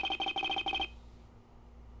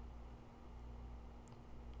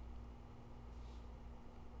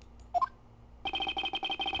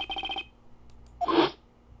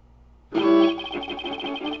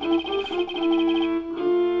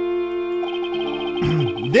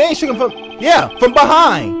 Then he shook him from, yeah, from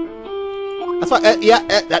behind. That's why,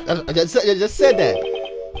 I just said that.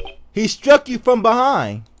 He struck you from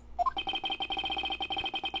behind.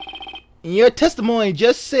 And your testimony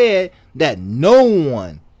just said that no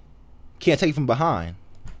one can take you from behind.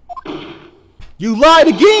 You lied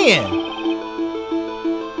again.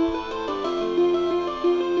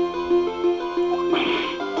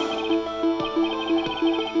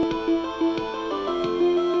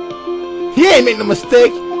 He ain't made no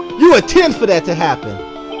mistake. You intend for that to happen.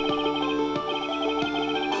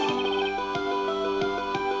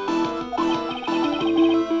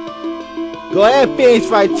 Go ahead, finish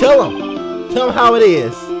right. Tell him how it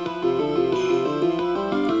is.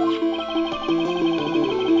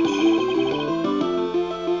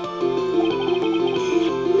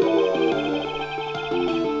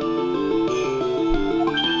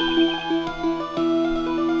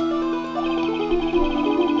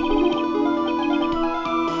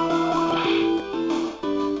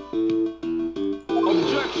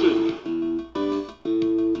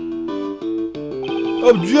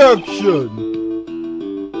 Objection!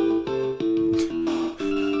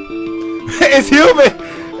 It's human!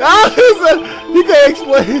 You can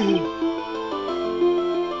explain.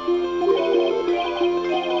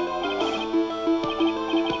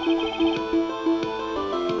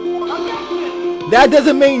 That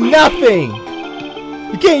doesn't mean nothing!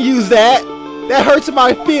 You can't use that! That hurts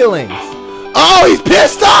my feelings! Oh, he's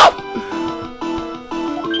pissed off!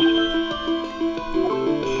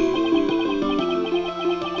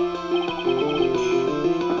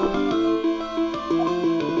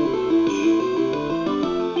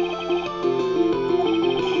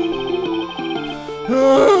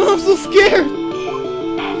 I'm so scared!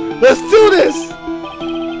 Let's do this!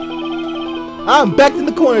 I'm backed in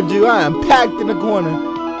the corner, dude. I am packed in the corner.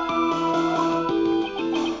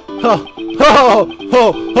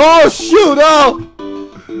 Oh, shoot!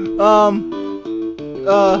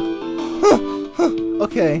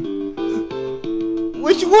 Okay.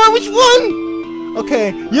 Which one?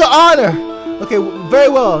 Okay, Your Honor. Okay, very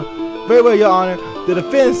well, Your Honor. The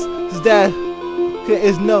defense is that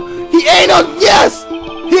is no. He ain't no. Yes,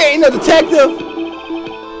 he ain't no detective.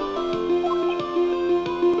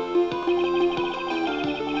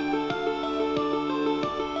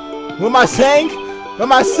 What am I saying? What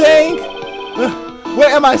am I saying?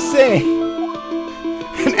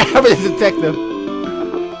 An average detective.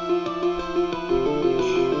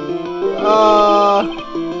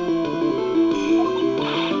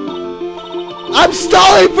 I'm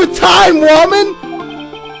stalling for time, woman!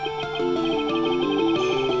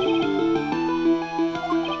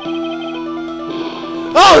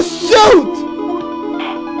 Oh, shoot!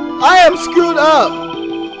 I am screwed up.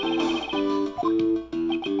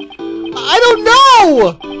 I don't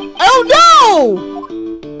know!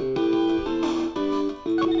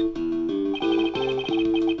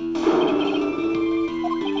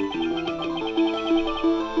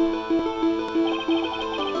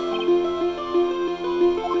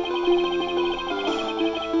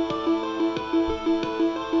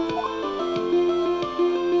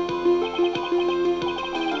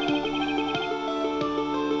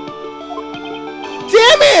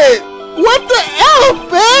 Damn it! What the F,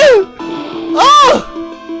 man? Oh!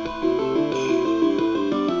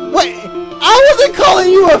 Wait, I wasn't calling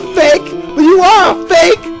you a fake, but you are a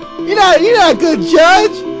fake. You're not a good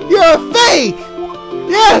judge. You're a fake.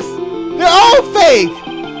 Yes, they're all fake.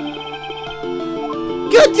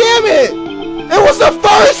 God damn it! It was the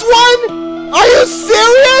first one? Are you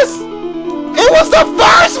serious? It was the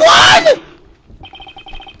first one?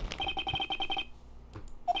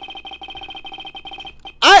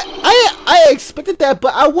 I expected that,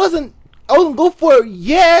 but I wasn't go for it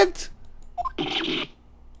yet.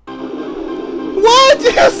 What? Are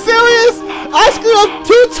you serious? I screwed up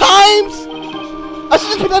 2 times? I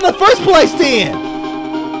should have put that in the first place then.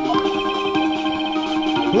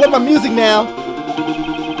 I love my music now.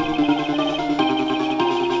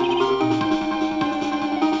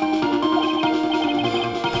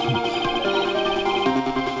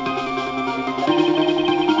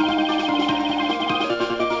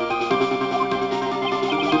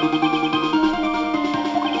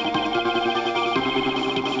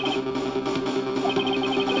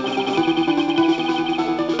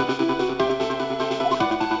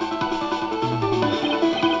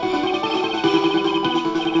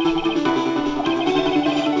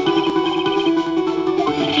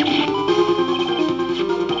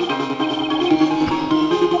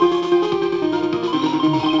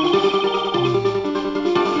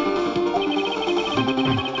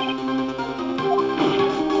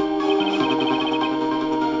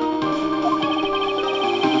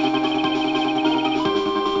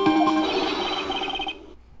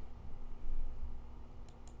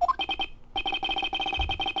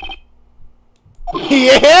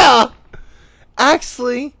 Yeah!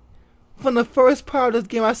 Actually, from the first part of this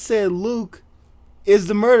game, I said Luke is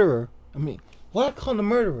the murderer. I mean, why I call him the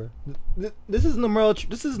murderer? This isn't a murder.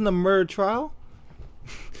 This isn't a murder trial.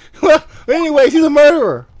 Well, anyways, he's a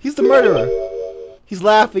murderer. He's the murderer. He's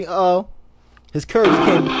laughing. Uh-oh, his courage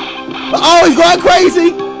came. Oh, he's going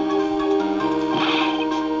crazy.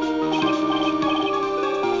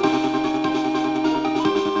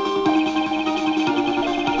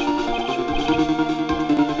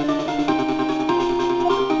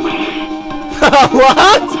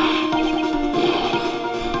 What?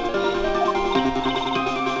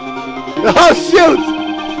 Oh shoot!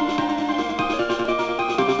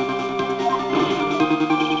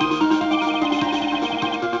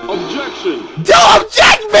 Objection! Don't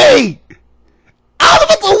object me! I was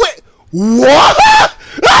about to win. What?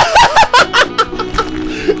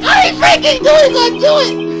 I ain't freaking doing it!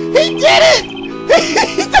 He did it!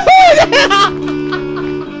 He's doing it!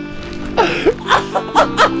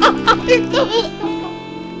 He's doing it!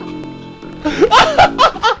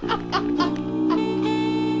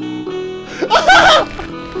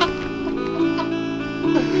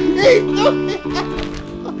 He's doing it! He's doing it!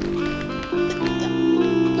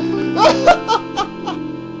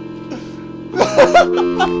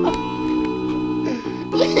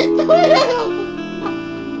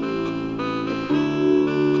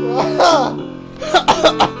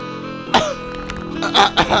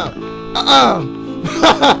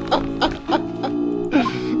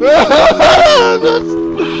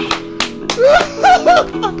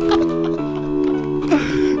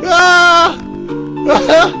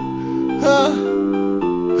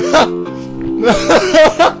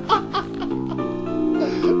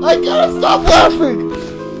 I gotta stop laughing.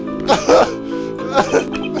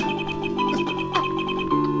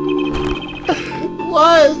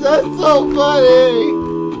 Why is that so funny?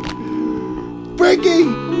 Freaking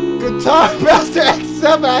Guitar Master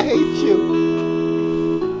X7, I hate you.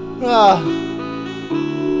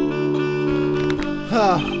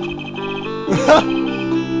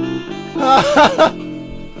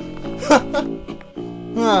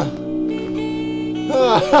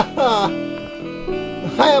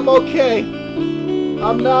 I am okay.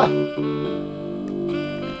 I'm not.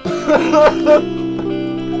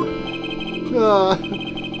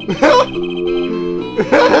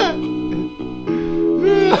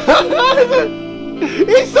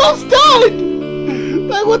 He's so stunned.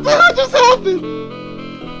 Like, what the hell just happened?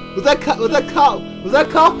 Was that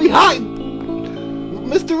coffee hot,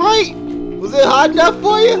 Mr. Wright? Was it hot enough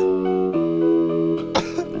for you?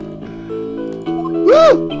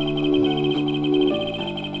 Woo!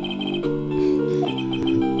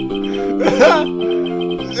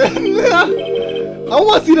 I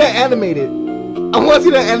want to see that animated. I want to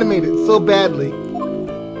see that animated so badly.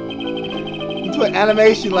 Into an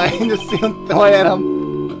animation, like, just see him throwing at him.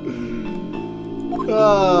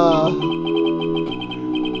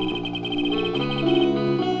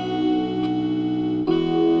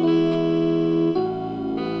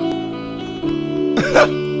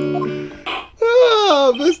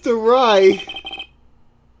 Oh, Mr. Wright.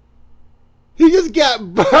 He just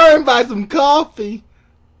got burned by some coffee.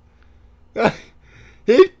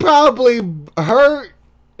 He's probably hurt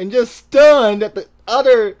and just stunned that the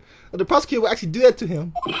prosecutor would actually do that to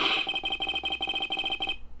him.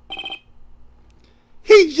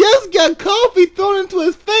 He just got coffee thrown into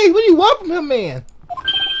his face. What do you want from him, man?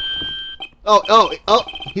 Oh,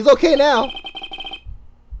 he's okay now.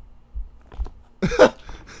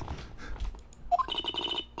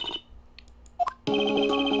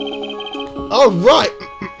 All right.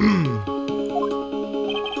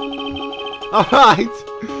 All right.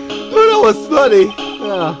 Oh, that was funny.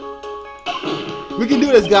 We can do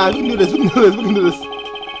this, guys. We can do this. We can do this. We can do this.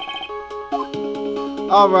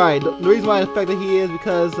 All right. The reason why I expect that he is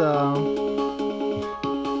because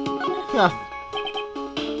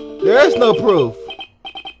there is no proof.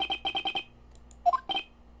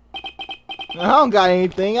 I don't got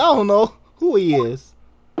anything. I don't know who he is.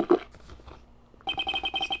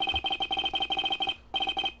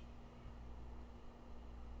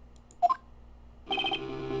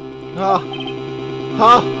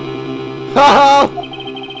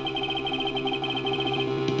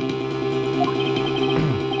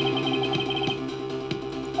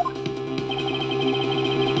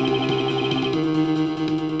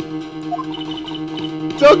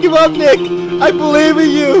 Don't give up, Nick. I believe in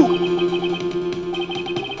you.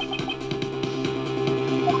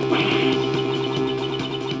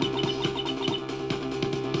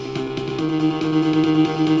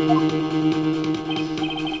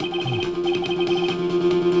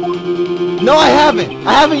 No, I haven't.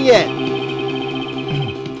 I haven't yet.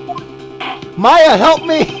 Maya, help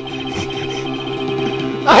me.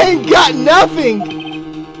 I ain't got nothing.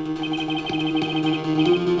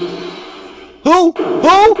 Who?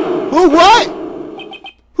 What?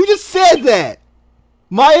 Who just said that?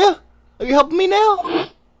 Maya? Are you helping me now?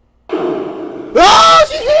 Oh,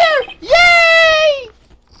 she's here! Yay!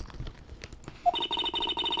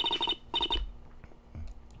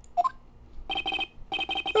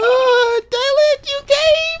 Dylan, you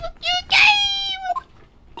gave!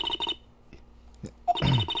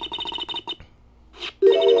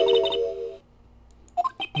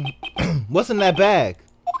 What's in that bag?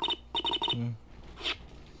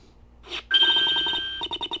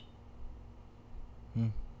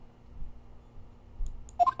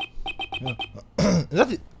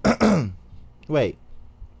 Wait.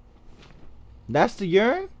 That's the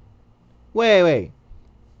urine? Wait.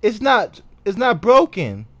 It's not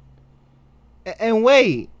broken. And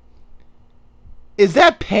wait, is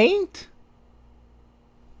that paint?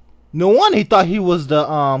 No wonder he thought he was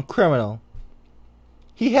the criminal.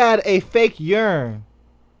 He had a fake urine.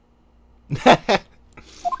 God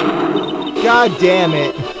damn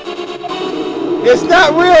it. It's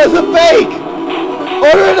not real, it's a fake!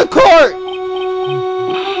 Order in the court!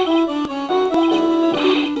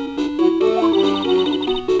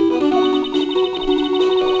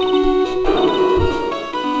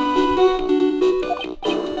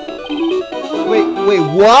 Wait,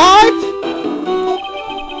 what?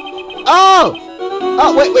 Oh!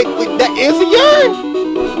 Oh, wait, that is a urine?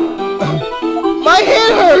 My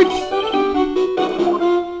head hurts!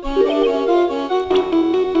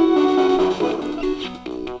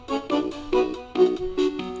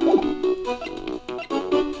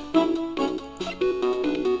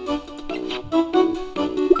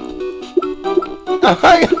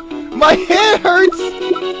 My head hurts!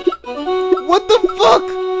 What the fuck?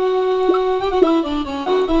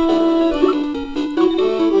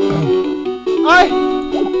 I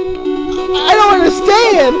don't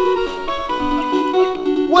understand!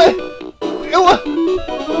 What? What?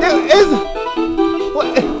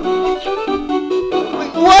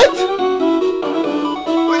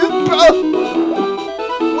 What?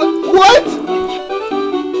 What?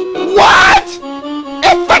 What?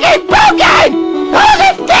 It's freaking broken! How's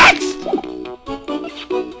it fixed?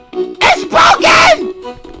 It's broken!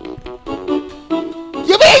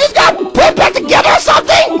 You mean you just got put back together or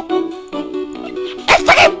something? It's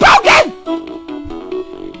freaking broken!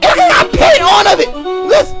 It got paint on of it!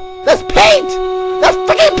 That's paint! That's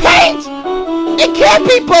freaking paint! It can't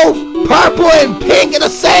be both purple and pink at the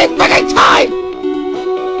same freaking time!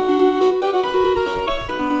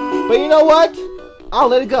 But you know what? I'll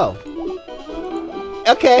let it go.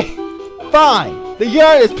 Okay, fine. The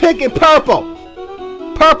urine is pink and purple.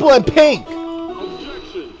 Purple and pink.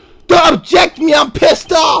 Objection! Don't object me, I'm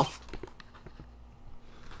pissed off.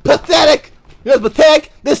 Pathetic. You know what's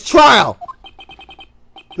pathetic? This trial.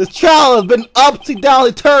 This trial has been upsy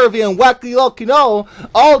downy turvy and wacky locky all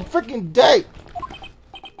freaking day.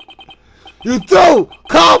 You threw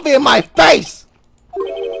coffee in my face.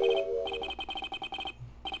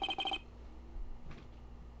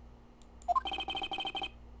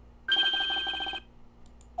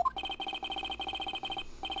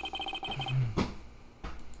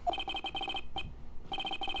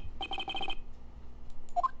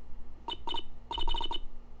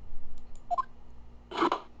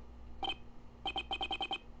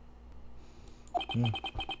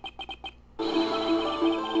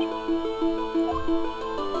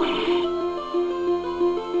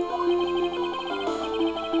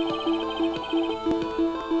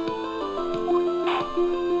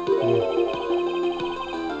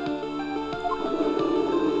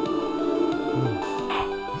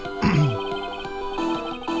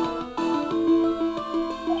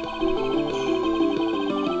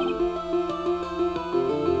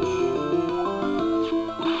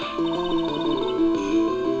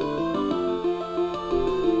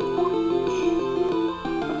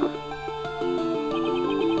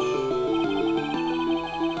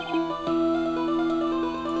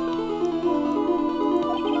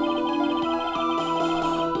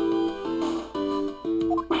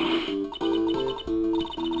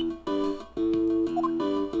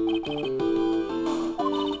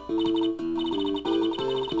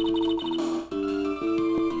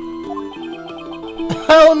 I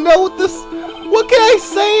don't know what this. What can I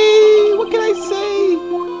say? What can I say?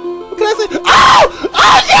 What can I say? Oh!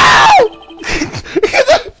 Oh no! I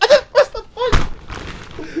just pressed the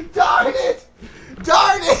button. Darn it!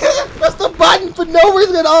 Darn it! I pressed the button for no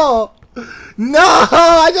reason at all. No!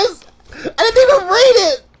 I didn't even read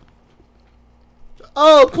it.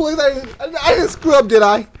 Oh please! I didn't screw up, did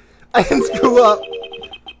I? I didn't screw up.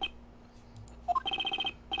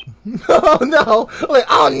 No, no! Wait,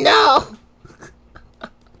 oh no!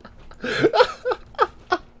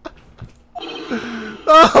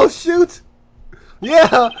 Oh shoot!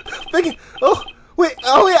 Yeah, thinking. Oh wait,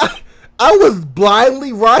 I was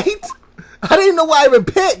blindly right. I didn't know what I even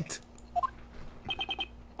picked.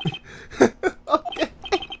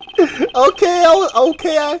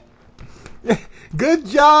 Okay. Good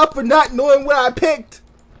job for not knowing what I picked.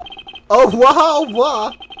 Oh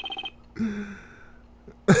wow.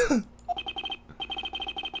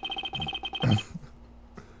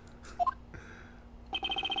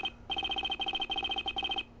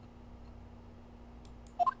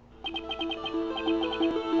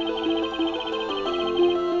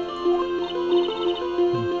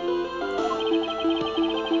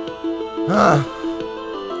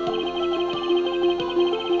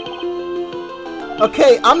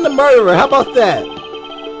 Okay, I'm the murderer. How about that?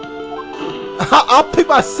 I'll pick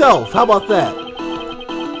myself. How about that?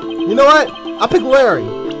 You know what? I'll pick Larry.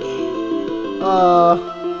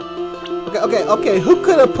 Okay. Who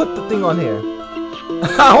could have put the thing on here?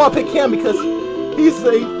 I want to pick him because he's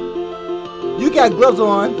safe. You got gloves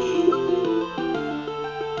on.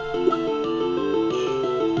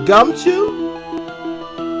 Gumshoe?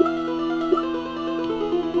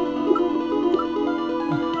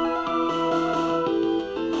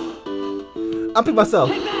 I'll pick myself.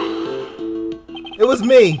 It was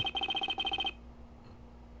me.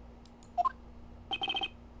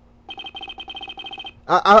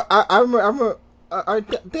 I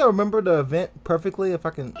think I remember the event perfectly. If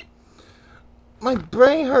I can, my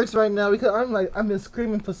brain hurts right now because I've been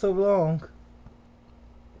screaming for so long.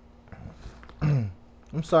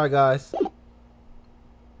 I'm sorry, guys.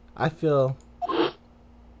 I feel.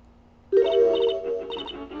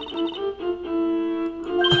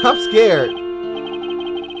 I'm scared.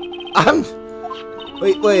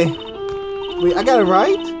 Wait. I got it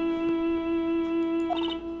right?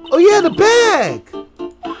 Oh yeah, the bag!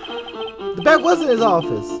 The bag was in his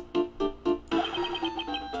office.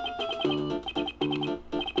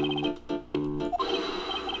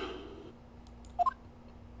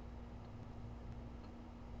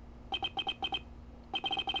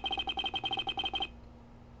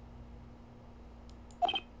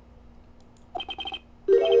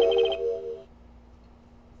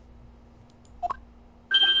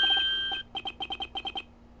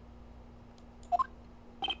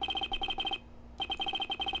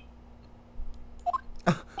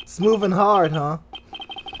 Smooth and hard, huh?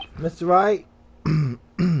 Mr. Wright?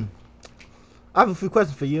 I have a few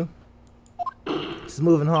questions for you.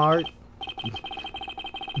 Smooth and hard.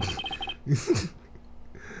 It's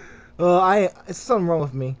something wrong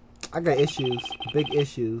with me. I got issues. Big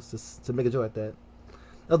issues to make a joke like that.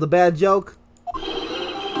 That was a bad joke.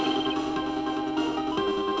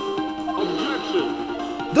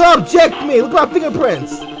 Objection! Don't object me! Look at my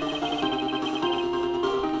fingerprints!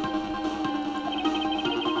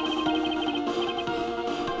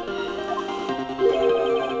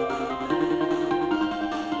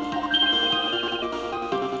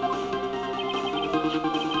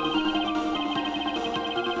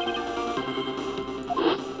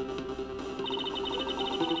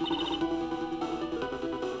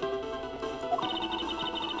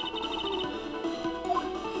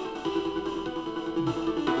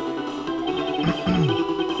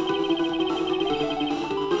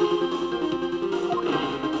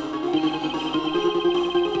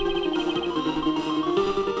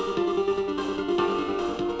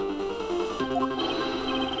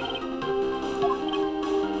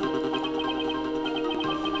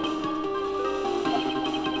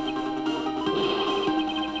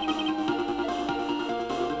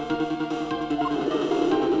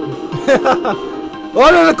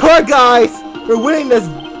 Order the court, guys! We're winning this.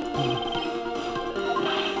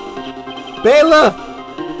 Bailiff!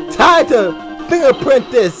 Time to fingerprint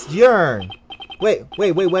this urine. Wait,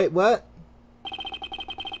 what?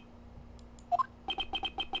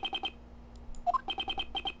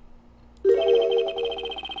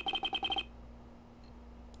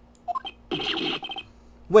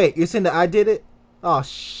 Wait, you're saying that I did it? Oh,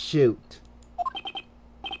 shoot.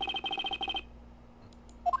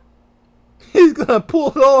 He's gonna pull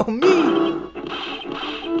it on me!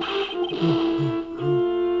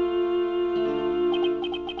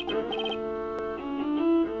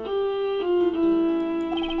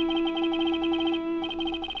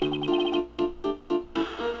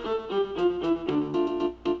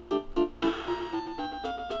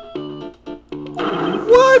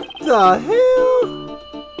 What the hell?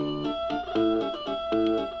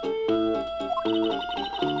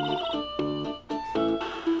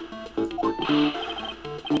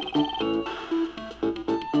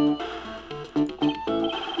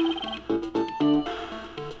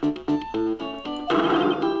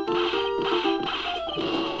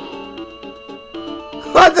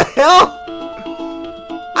 What the hell?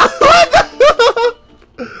 What the hell?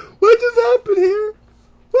 What just happened here?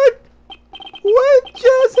 What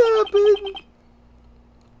just happened?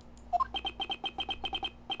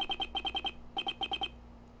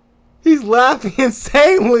 He's laughing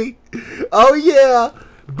insanely. Oh yeah.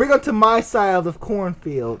 Bring him to my side of the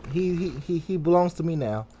cornfield. He belongs to me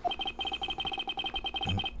now.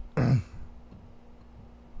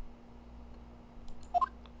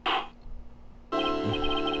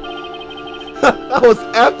 That was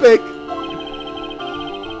epic.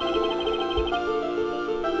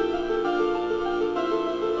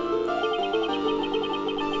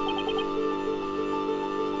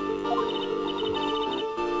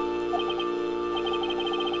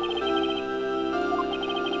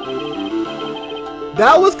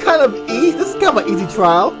 That was kind of easy. This is kind of an easy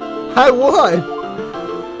trial. I won.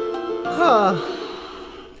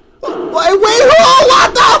 Wait, hold on, what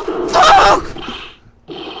the fuck?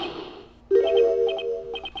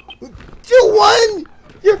 You won.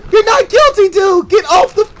 You're not guilty, dude. Get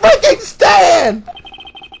off the freaking stand.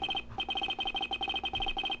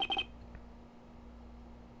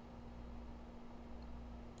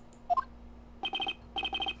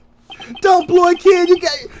 Don't blow it, kid. You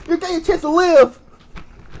got your chance to live.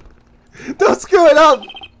 Don't screw it up.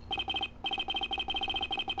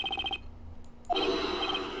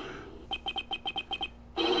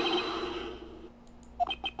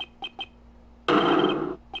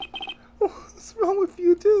 What's wrong with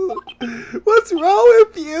you, dude? What's wrong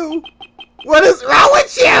with you? What is wrong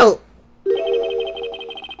with you?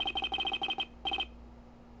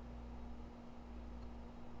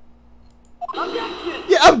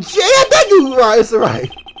 Yeah, I'm Jay. I think you right. It's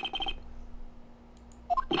alright.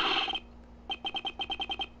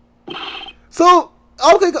 So,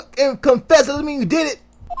 okay, and confess. Doesn't mean you did it.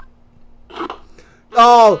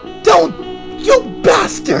 Oh, don't, you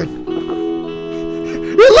bastard!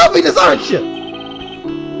 You're loving this, aren't you?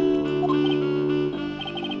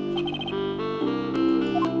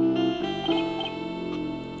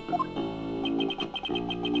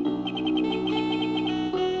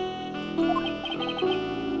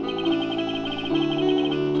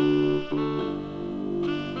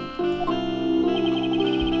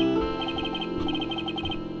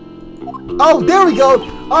 Oh, there we go.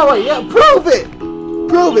 All right, yeah, prove it.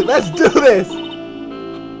 Prove it. Let's do this.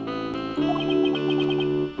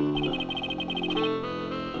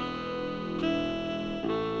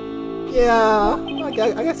 Yeah,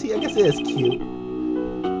 I guess it is cute.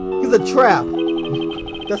 He's a trap.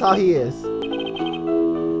 That's how he is. He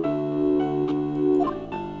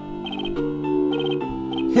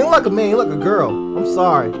don't look like a man. He look like a girl. I'm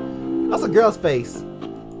sorry. That's a girl's face.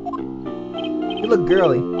 He look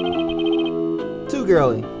girly. Too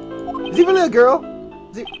girly. Is he really a girl?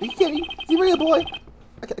 Is he really a boy?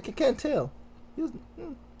 I can't tell. He was,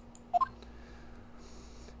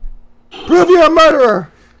 Prove you're a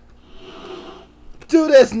murderer! Do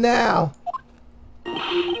this now!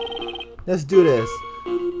 Let's do this.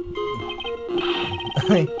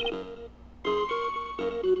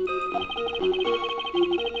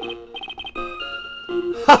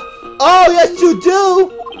 Oh, yes you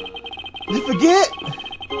do! Did you forget?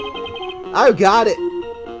 I got it.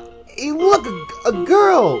 Hey, look, a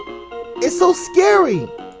girl. It's so scary.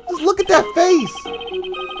 Just look at that face.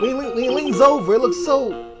 When he leans over, it looks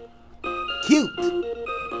so cute.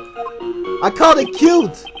 I called it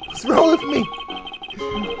cute. What's wrong with me?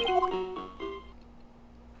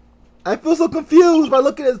 I feel so confused by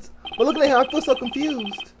looking at her. I feel so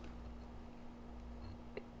confused.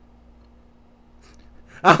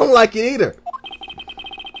 I don't like it either.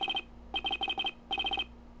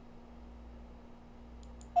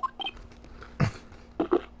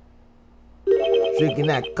 Drinking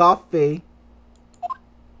that coffee.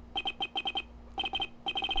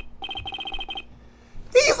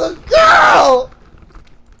 He's a girl!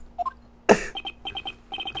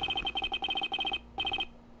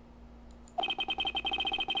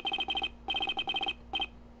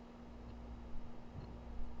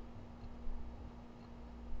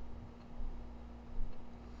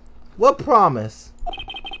 What promise?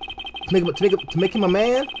 To make him a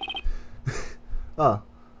man? Oh.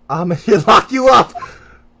 I'm gonna lock you up.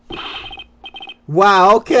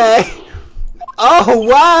 Wow, okay. Oh,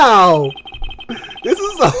 wow. This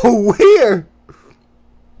is so weird.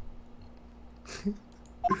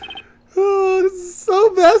 Oh, this is so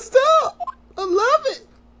messed up. I love it.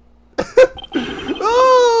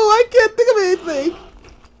 Oh, I can't think of anything.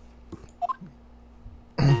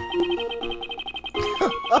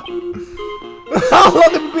 How long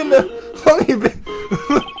have you been there? How long have you been?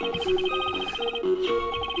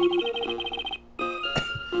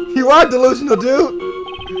 You are delusional, dude.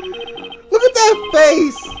 Look at that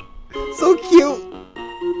face. So cute.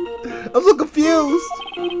 I'm so confused.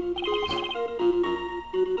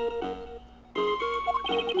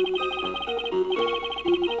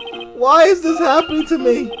 Why is this happening to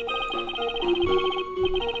me?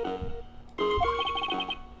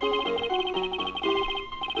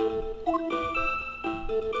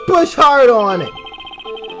 Push hard on it.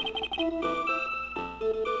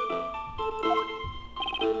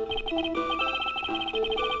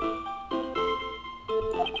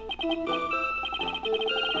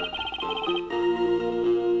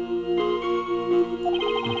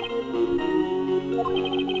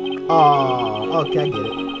 Oh, okay, I get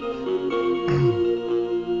it.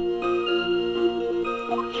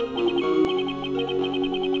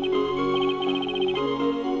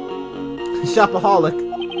 Shopaholic.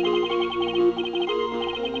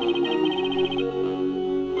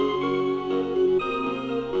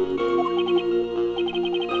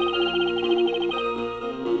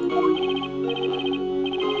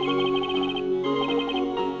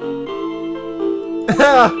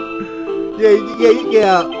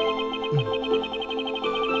 Yeah.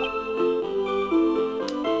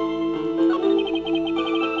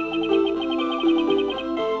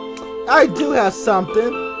 I do have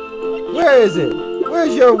something. Where is it?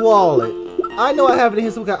 Where's your wallet? I know I have it in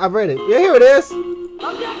here some kind. I've read it. Yeah, here it is.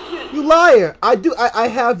 Objection! You liar! I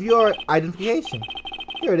have your identification.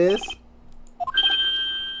 Here it is.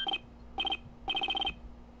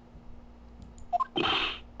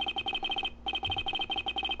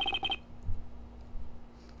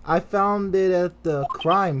 I found it at the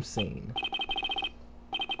crime scene.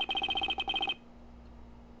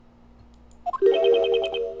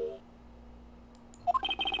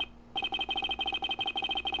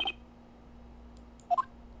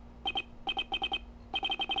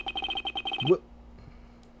 What?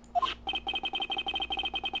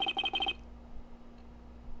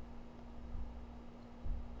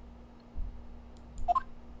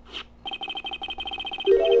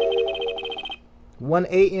 "1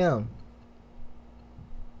 a.m.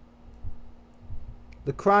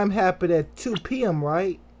 The crime happened at 2 p.m.,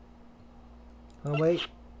 right? Oh, wait.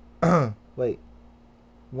 Wait.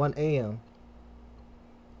 1 a.m.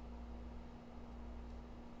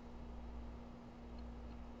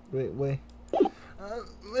 Wait.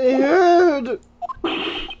 I heard.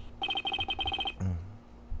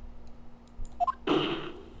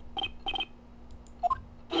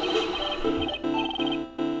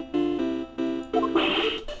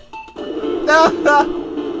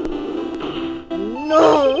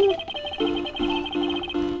 No.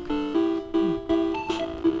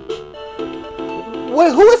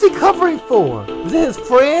 Wait, who is he covering for? Is it his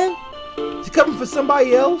friend? Is he covering for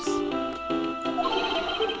somebody else?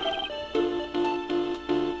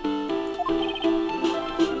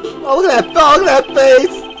 Oh, look at that! Oh, look at that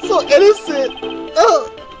face! So innocent! Oh.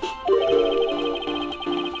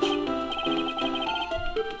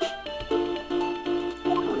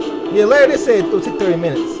 Yeah, Larry did say it'll take 30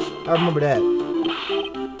 minutes. I remember that.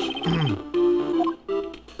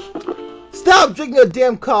 Stop drinking your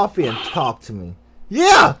damn coffee and talk to me.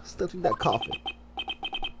 Yeah! Stop drinking that coffee.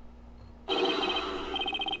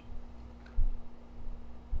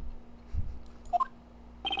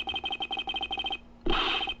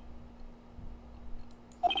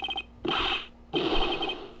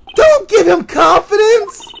 Don't give him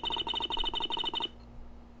confidence!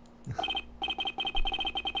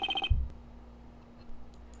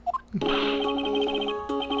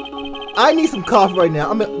 I need some coffee right now.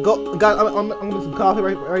 I'm gonna make some coffee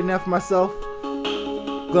right now for myself.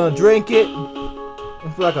 Gonna drink it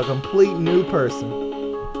and feel like a complete new person.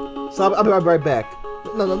 So I'll be right back.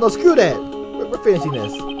 No, screw that. We're finishing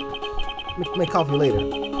this. Make coffee later.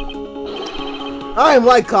 I don't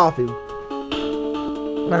like coffee.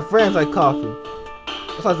 My friends like coffee.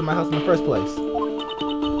 That's why it's in my house in the first place.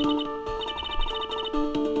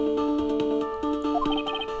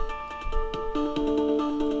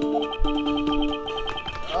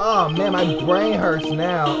 Oh man, my brain hurts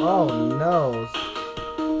now. Oh no.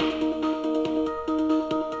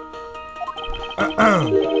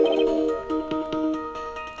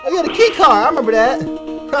 Oh yeah, the key card. I remember that.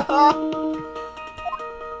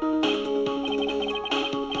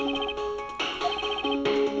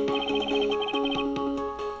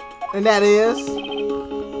 And that is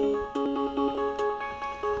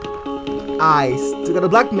I still got a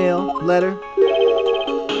blackmail letter.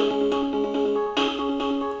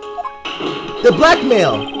 The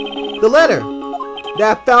blackmail! The letter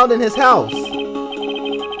that I found in his house.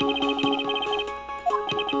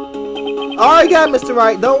 Alright, got it, Mr.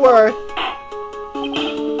 Wright. Don't worry.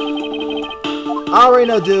 I already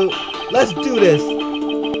know, dude. Let's do this.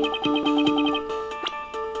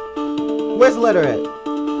 Where's the letter at?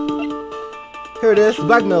 Here it is. The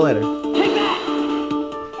blackmail letter. Take that!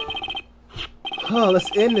 Oh, let's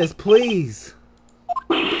end this, please.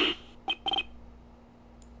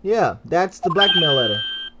 Yeah, that's the blackmail letter.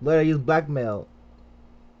 Letter used blackmail.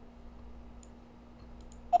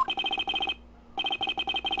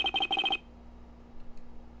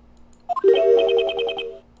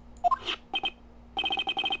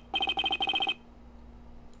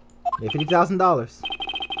 Yeah, $50,000.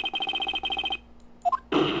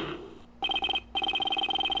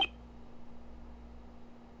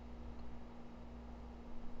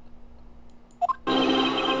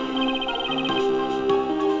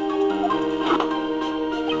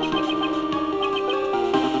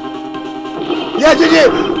 Yeah, drink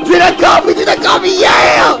that coffee,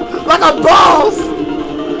 yeah! Like a boss!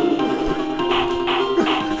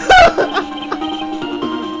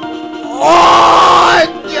 Oh,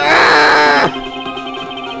 yeah!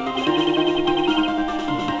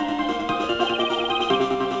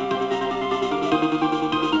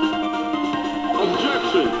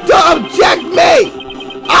 Objection! Don't object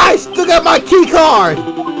me! I still got my key card!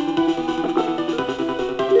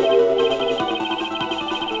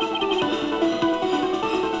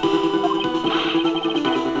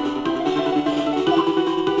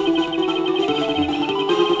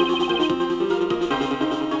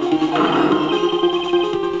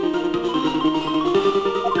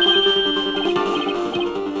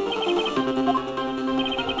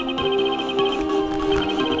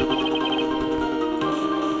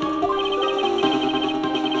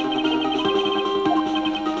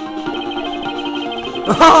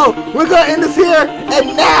 Oh, we're gonna end this here,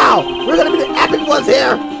 and now we're gonna be the epic ones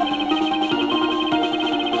here.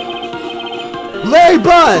 Larry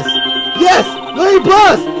Buzz, yes, Larry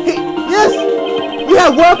Buzz. Yes, we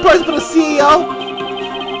have one person for the CEO.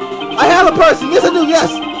 I have a person. Yes, I do.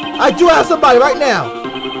 Yes, I do have somebody right now.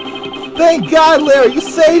 Thank God, Larry, you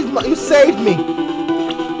saved me.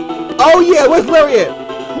 Oh yeah, where's Larry at?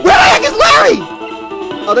 Where the heck is Larry?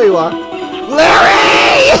 Oh, there you are,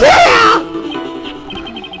 Larry. Yeah!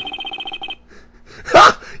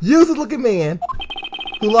 Useless looking man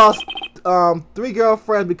who lost 3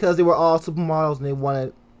 girlfriends because they were all supermodels and they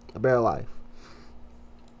wanted a better life.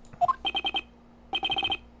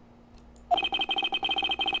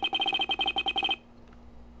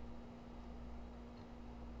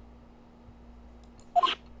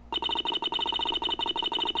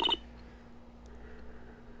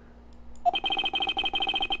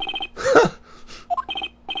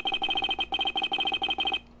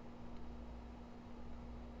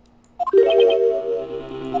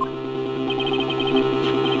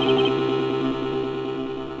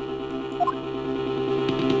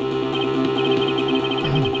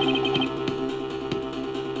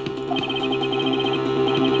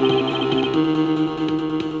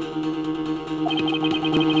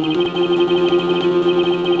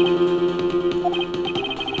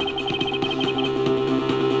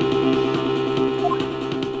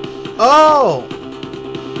 Oh!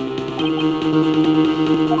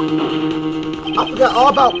 I forgot all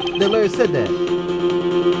about that Larry said that.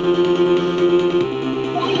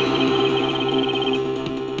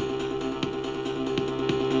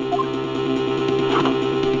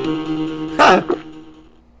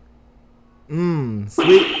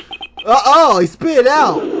 Sweet. Oh, he spit it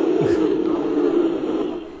out.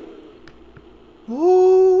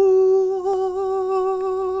 Ooh.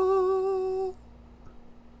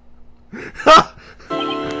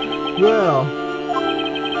 Well.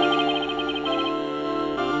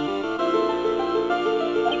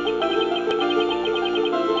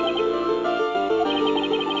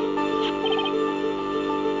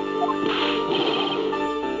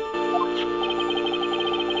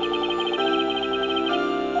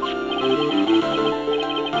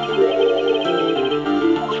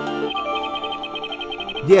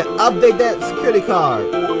 Yeah, update that security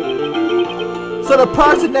card. So the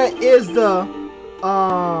person that is the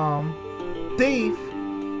thief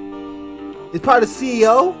is part of the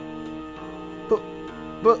CEO?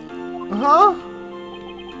 But huh?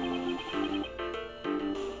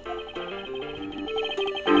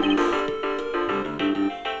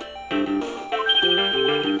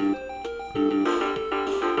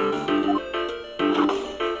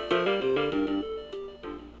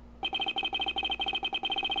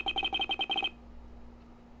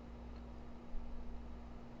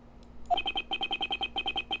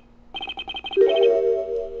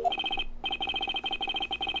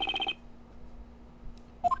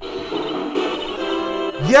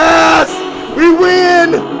 Yes! We win!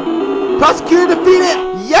 Prosecutor defeated!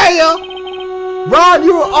 Yeah! Ron,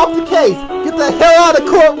 you were off the case. Get the hell out of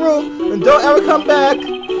the courtroom and don't ever come back.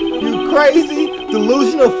 You crazy,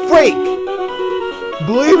 delusional freak.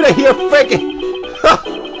 Believe it or you're freaking.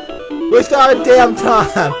 Waste our damn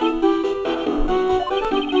time.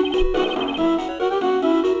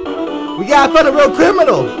 We gotta find a real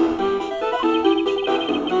criminal.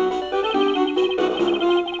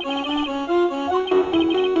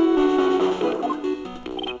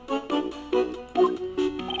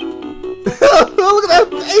 Look at that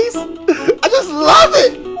face! I just love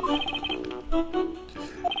it!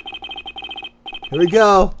 Here we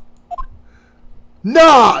go.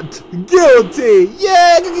 Not guilty!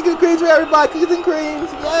 Yay! Cookies and creams for everybody! Cookies and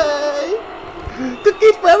creams! Yay!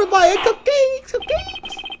 Cookies for everybody! Cookies!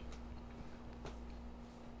 Cookies!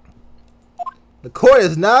 The court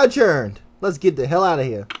is now adjourned. Let's get the hell out of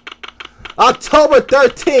here. October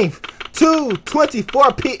 13th,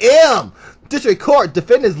 2:24 p.m. District Court,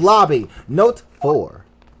 Defendant's Lobby. Note 4.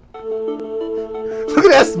 Look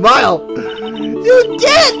at that smile. You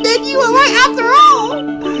did, nigga. You were right after all.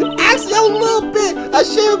 Actually, I'm a little bit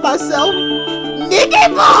ashamed of myself. Nigga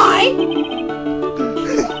boy.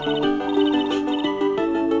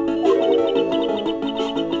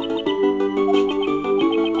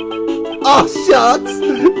 Oh, shucks.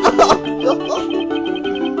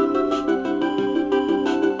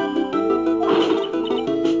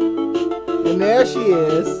 And there she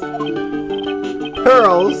is.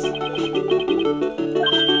 Pearls.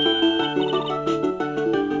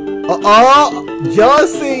 Oh,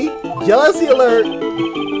 jealousy. Jealousy alert.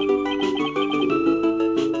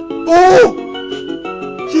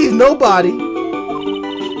 Oh, she's nobody.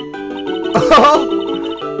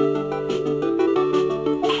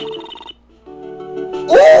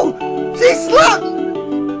 Oh, she slept.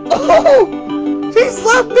 Oh, she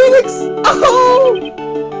slept, Phoenix. Oh.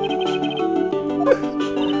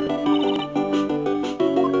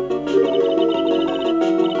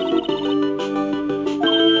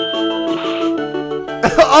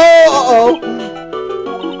 Oh,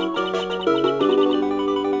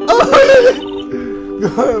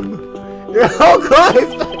 oh,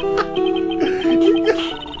 Christ!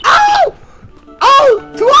 Oh! Oh!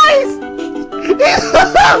 Twice!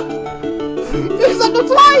 He slapped him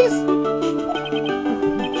twice!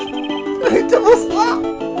 Double slap!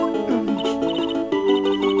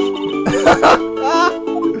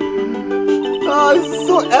 Oh, this is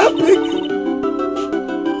so epic!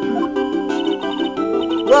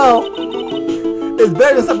 Well, it's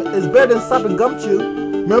better than slapping Gumshoe.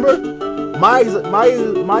 Remember? Maya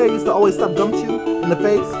used to always slap Gumshoe in the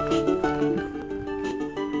face.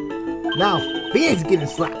 Now, Phoenix getting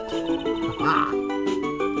slapped.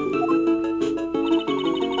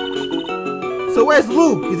 So where's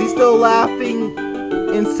Luke? Is he still laughing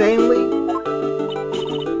insanely?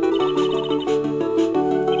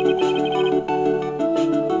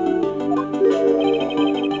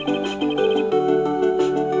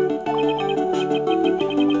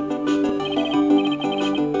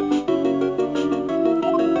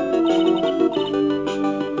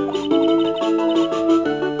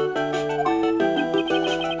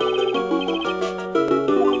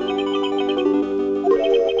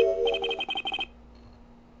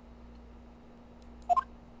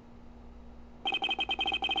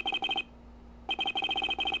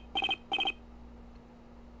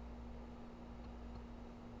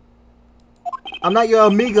 I'm not your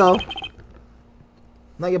amigo.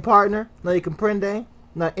 Not your partner. Not your comprende.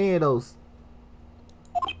 Not any of those.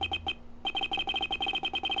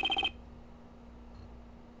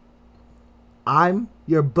 I'm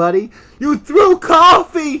your buddy. You threw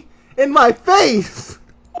coffee in my face!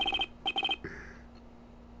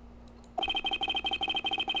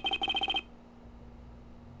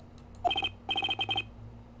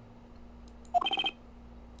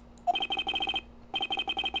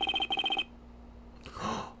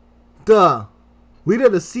 The leader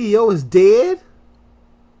of the CEO is dead?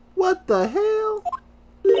 What the hell?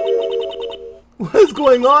 What is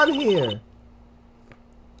going on here?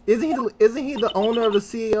 Isn't he the owner of the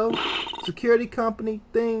CEO security company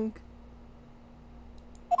thing?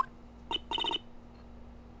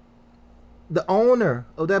 The owner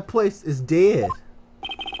of that place is dead.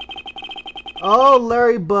 Oh,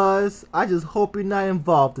 Larry Buzz, I just hope you're not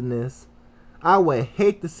involved in this. I would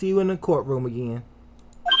hate to see you in the courtroom again.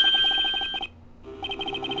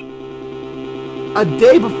 A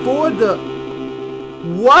day before the...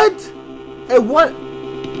 What? And what?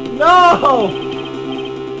 No!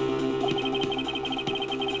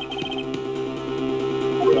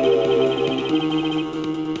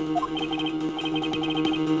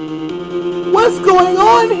 What's going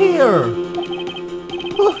on here?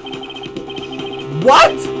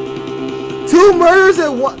 What? 2 murders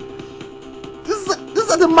at one... This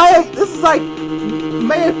is like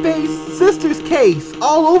Maya Faye's sister's case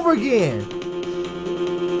all over again.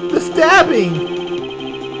 The stabbing!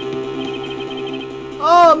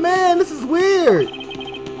 Oh man, this is weird!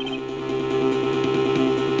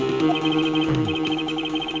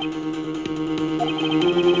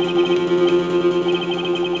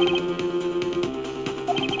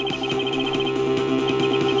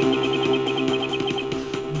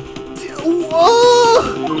 Whoa!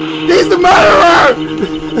 He's the murderer!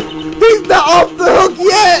 He's not off the hook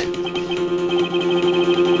yet!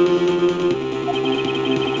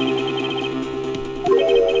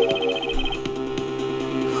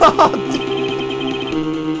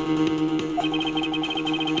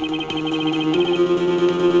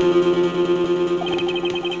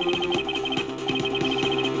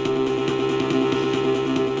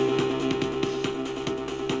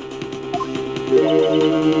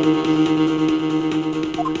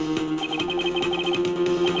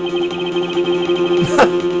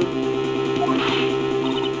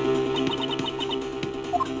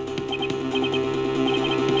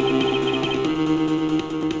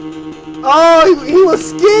 was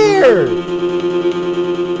scared.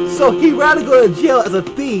 So he'd rather go to jail as a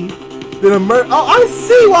thief than a murderer. Oh, I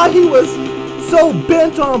see why he was so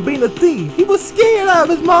bent on being a thief. He was scared out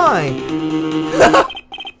of his mind.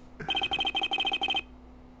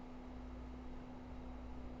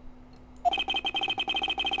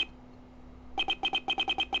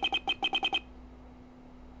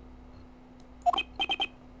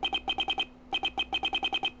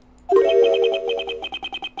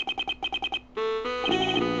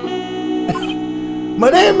 My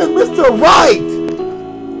name is Mr. Wright.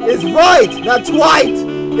 It's Wright, not Dwight.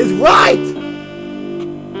 It's Wright.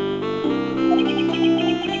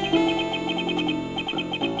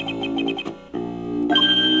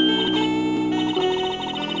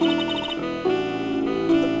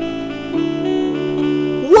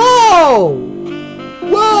 Whoa!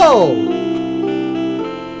 Whoa!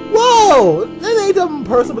 Whoa! There ain't a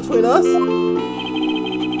person between us.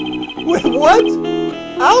 Wait, what?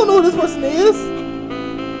 I don't know who this person is.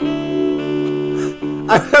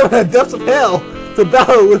 I am in the depths of hell to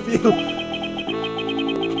battle with you.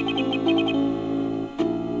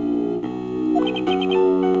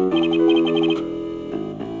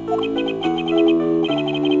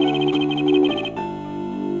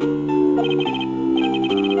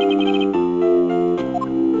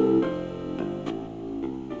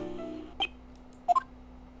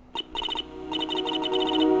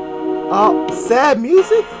 Sad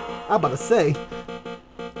music? I'm about to say.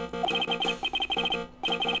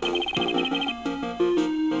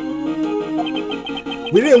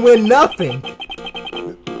 We didn't win nothing.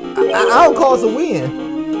 I don't call us a win.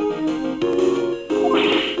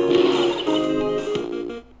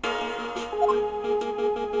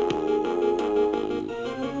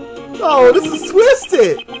 Oh, this is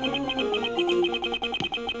twisted.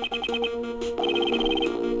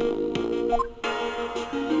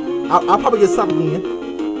 I'll probably get stopped again.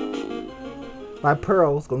 My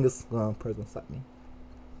pearl's gonna get pearl's gonna stop me.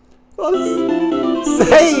 Oh,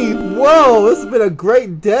 save! Whoa, this has been a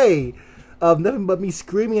great day of nothing but me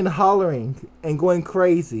screaming and hollering and going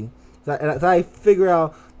crazy. As I figure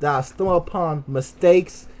out that I stumble upon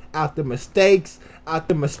mistakes after mistakes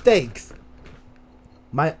after mistakes.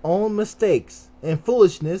 My own mistakes and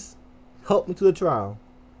foolishness helped me to the trial.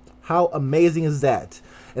 How amazing is that?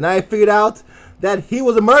 And I figured out that he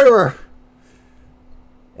was a murderer.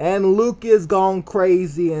 And Luke is gone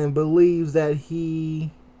crazy and believes that he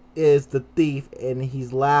is the thief, and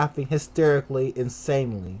he's laughing hysterically,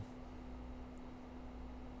 insanely.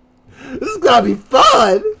 This is gonna be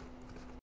fun!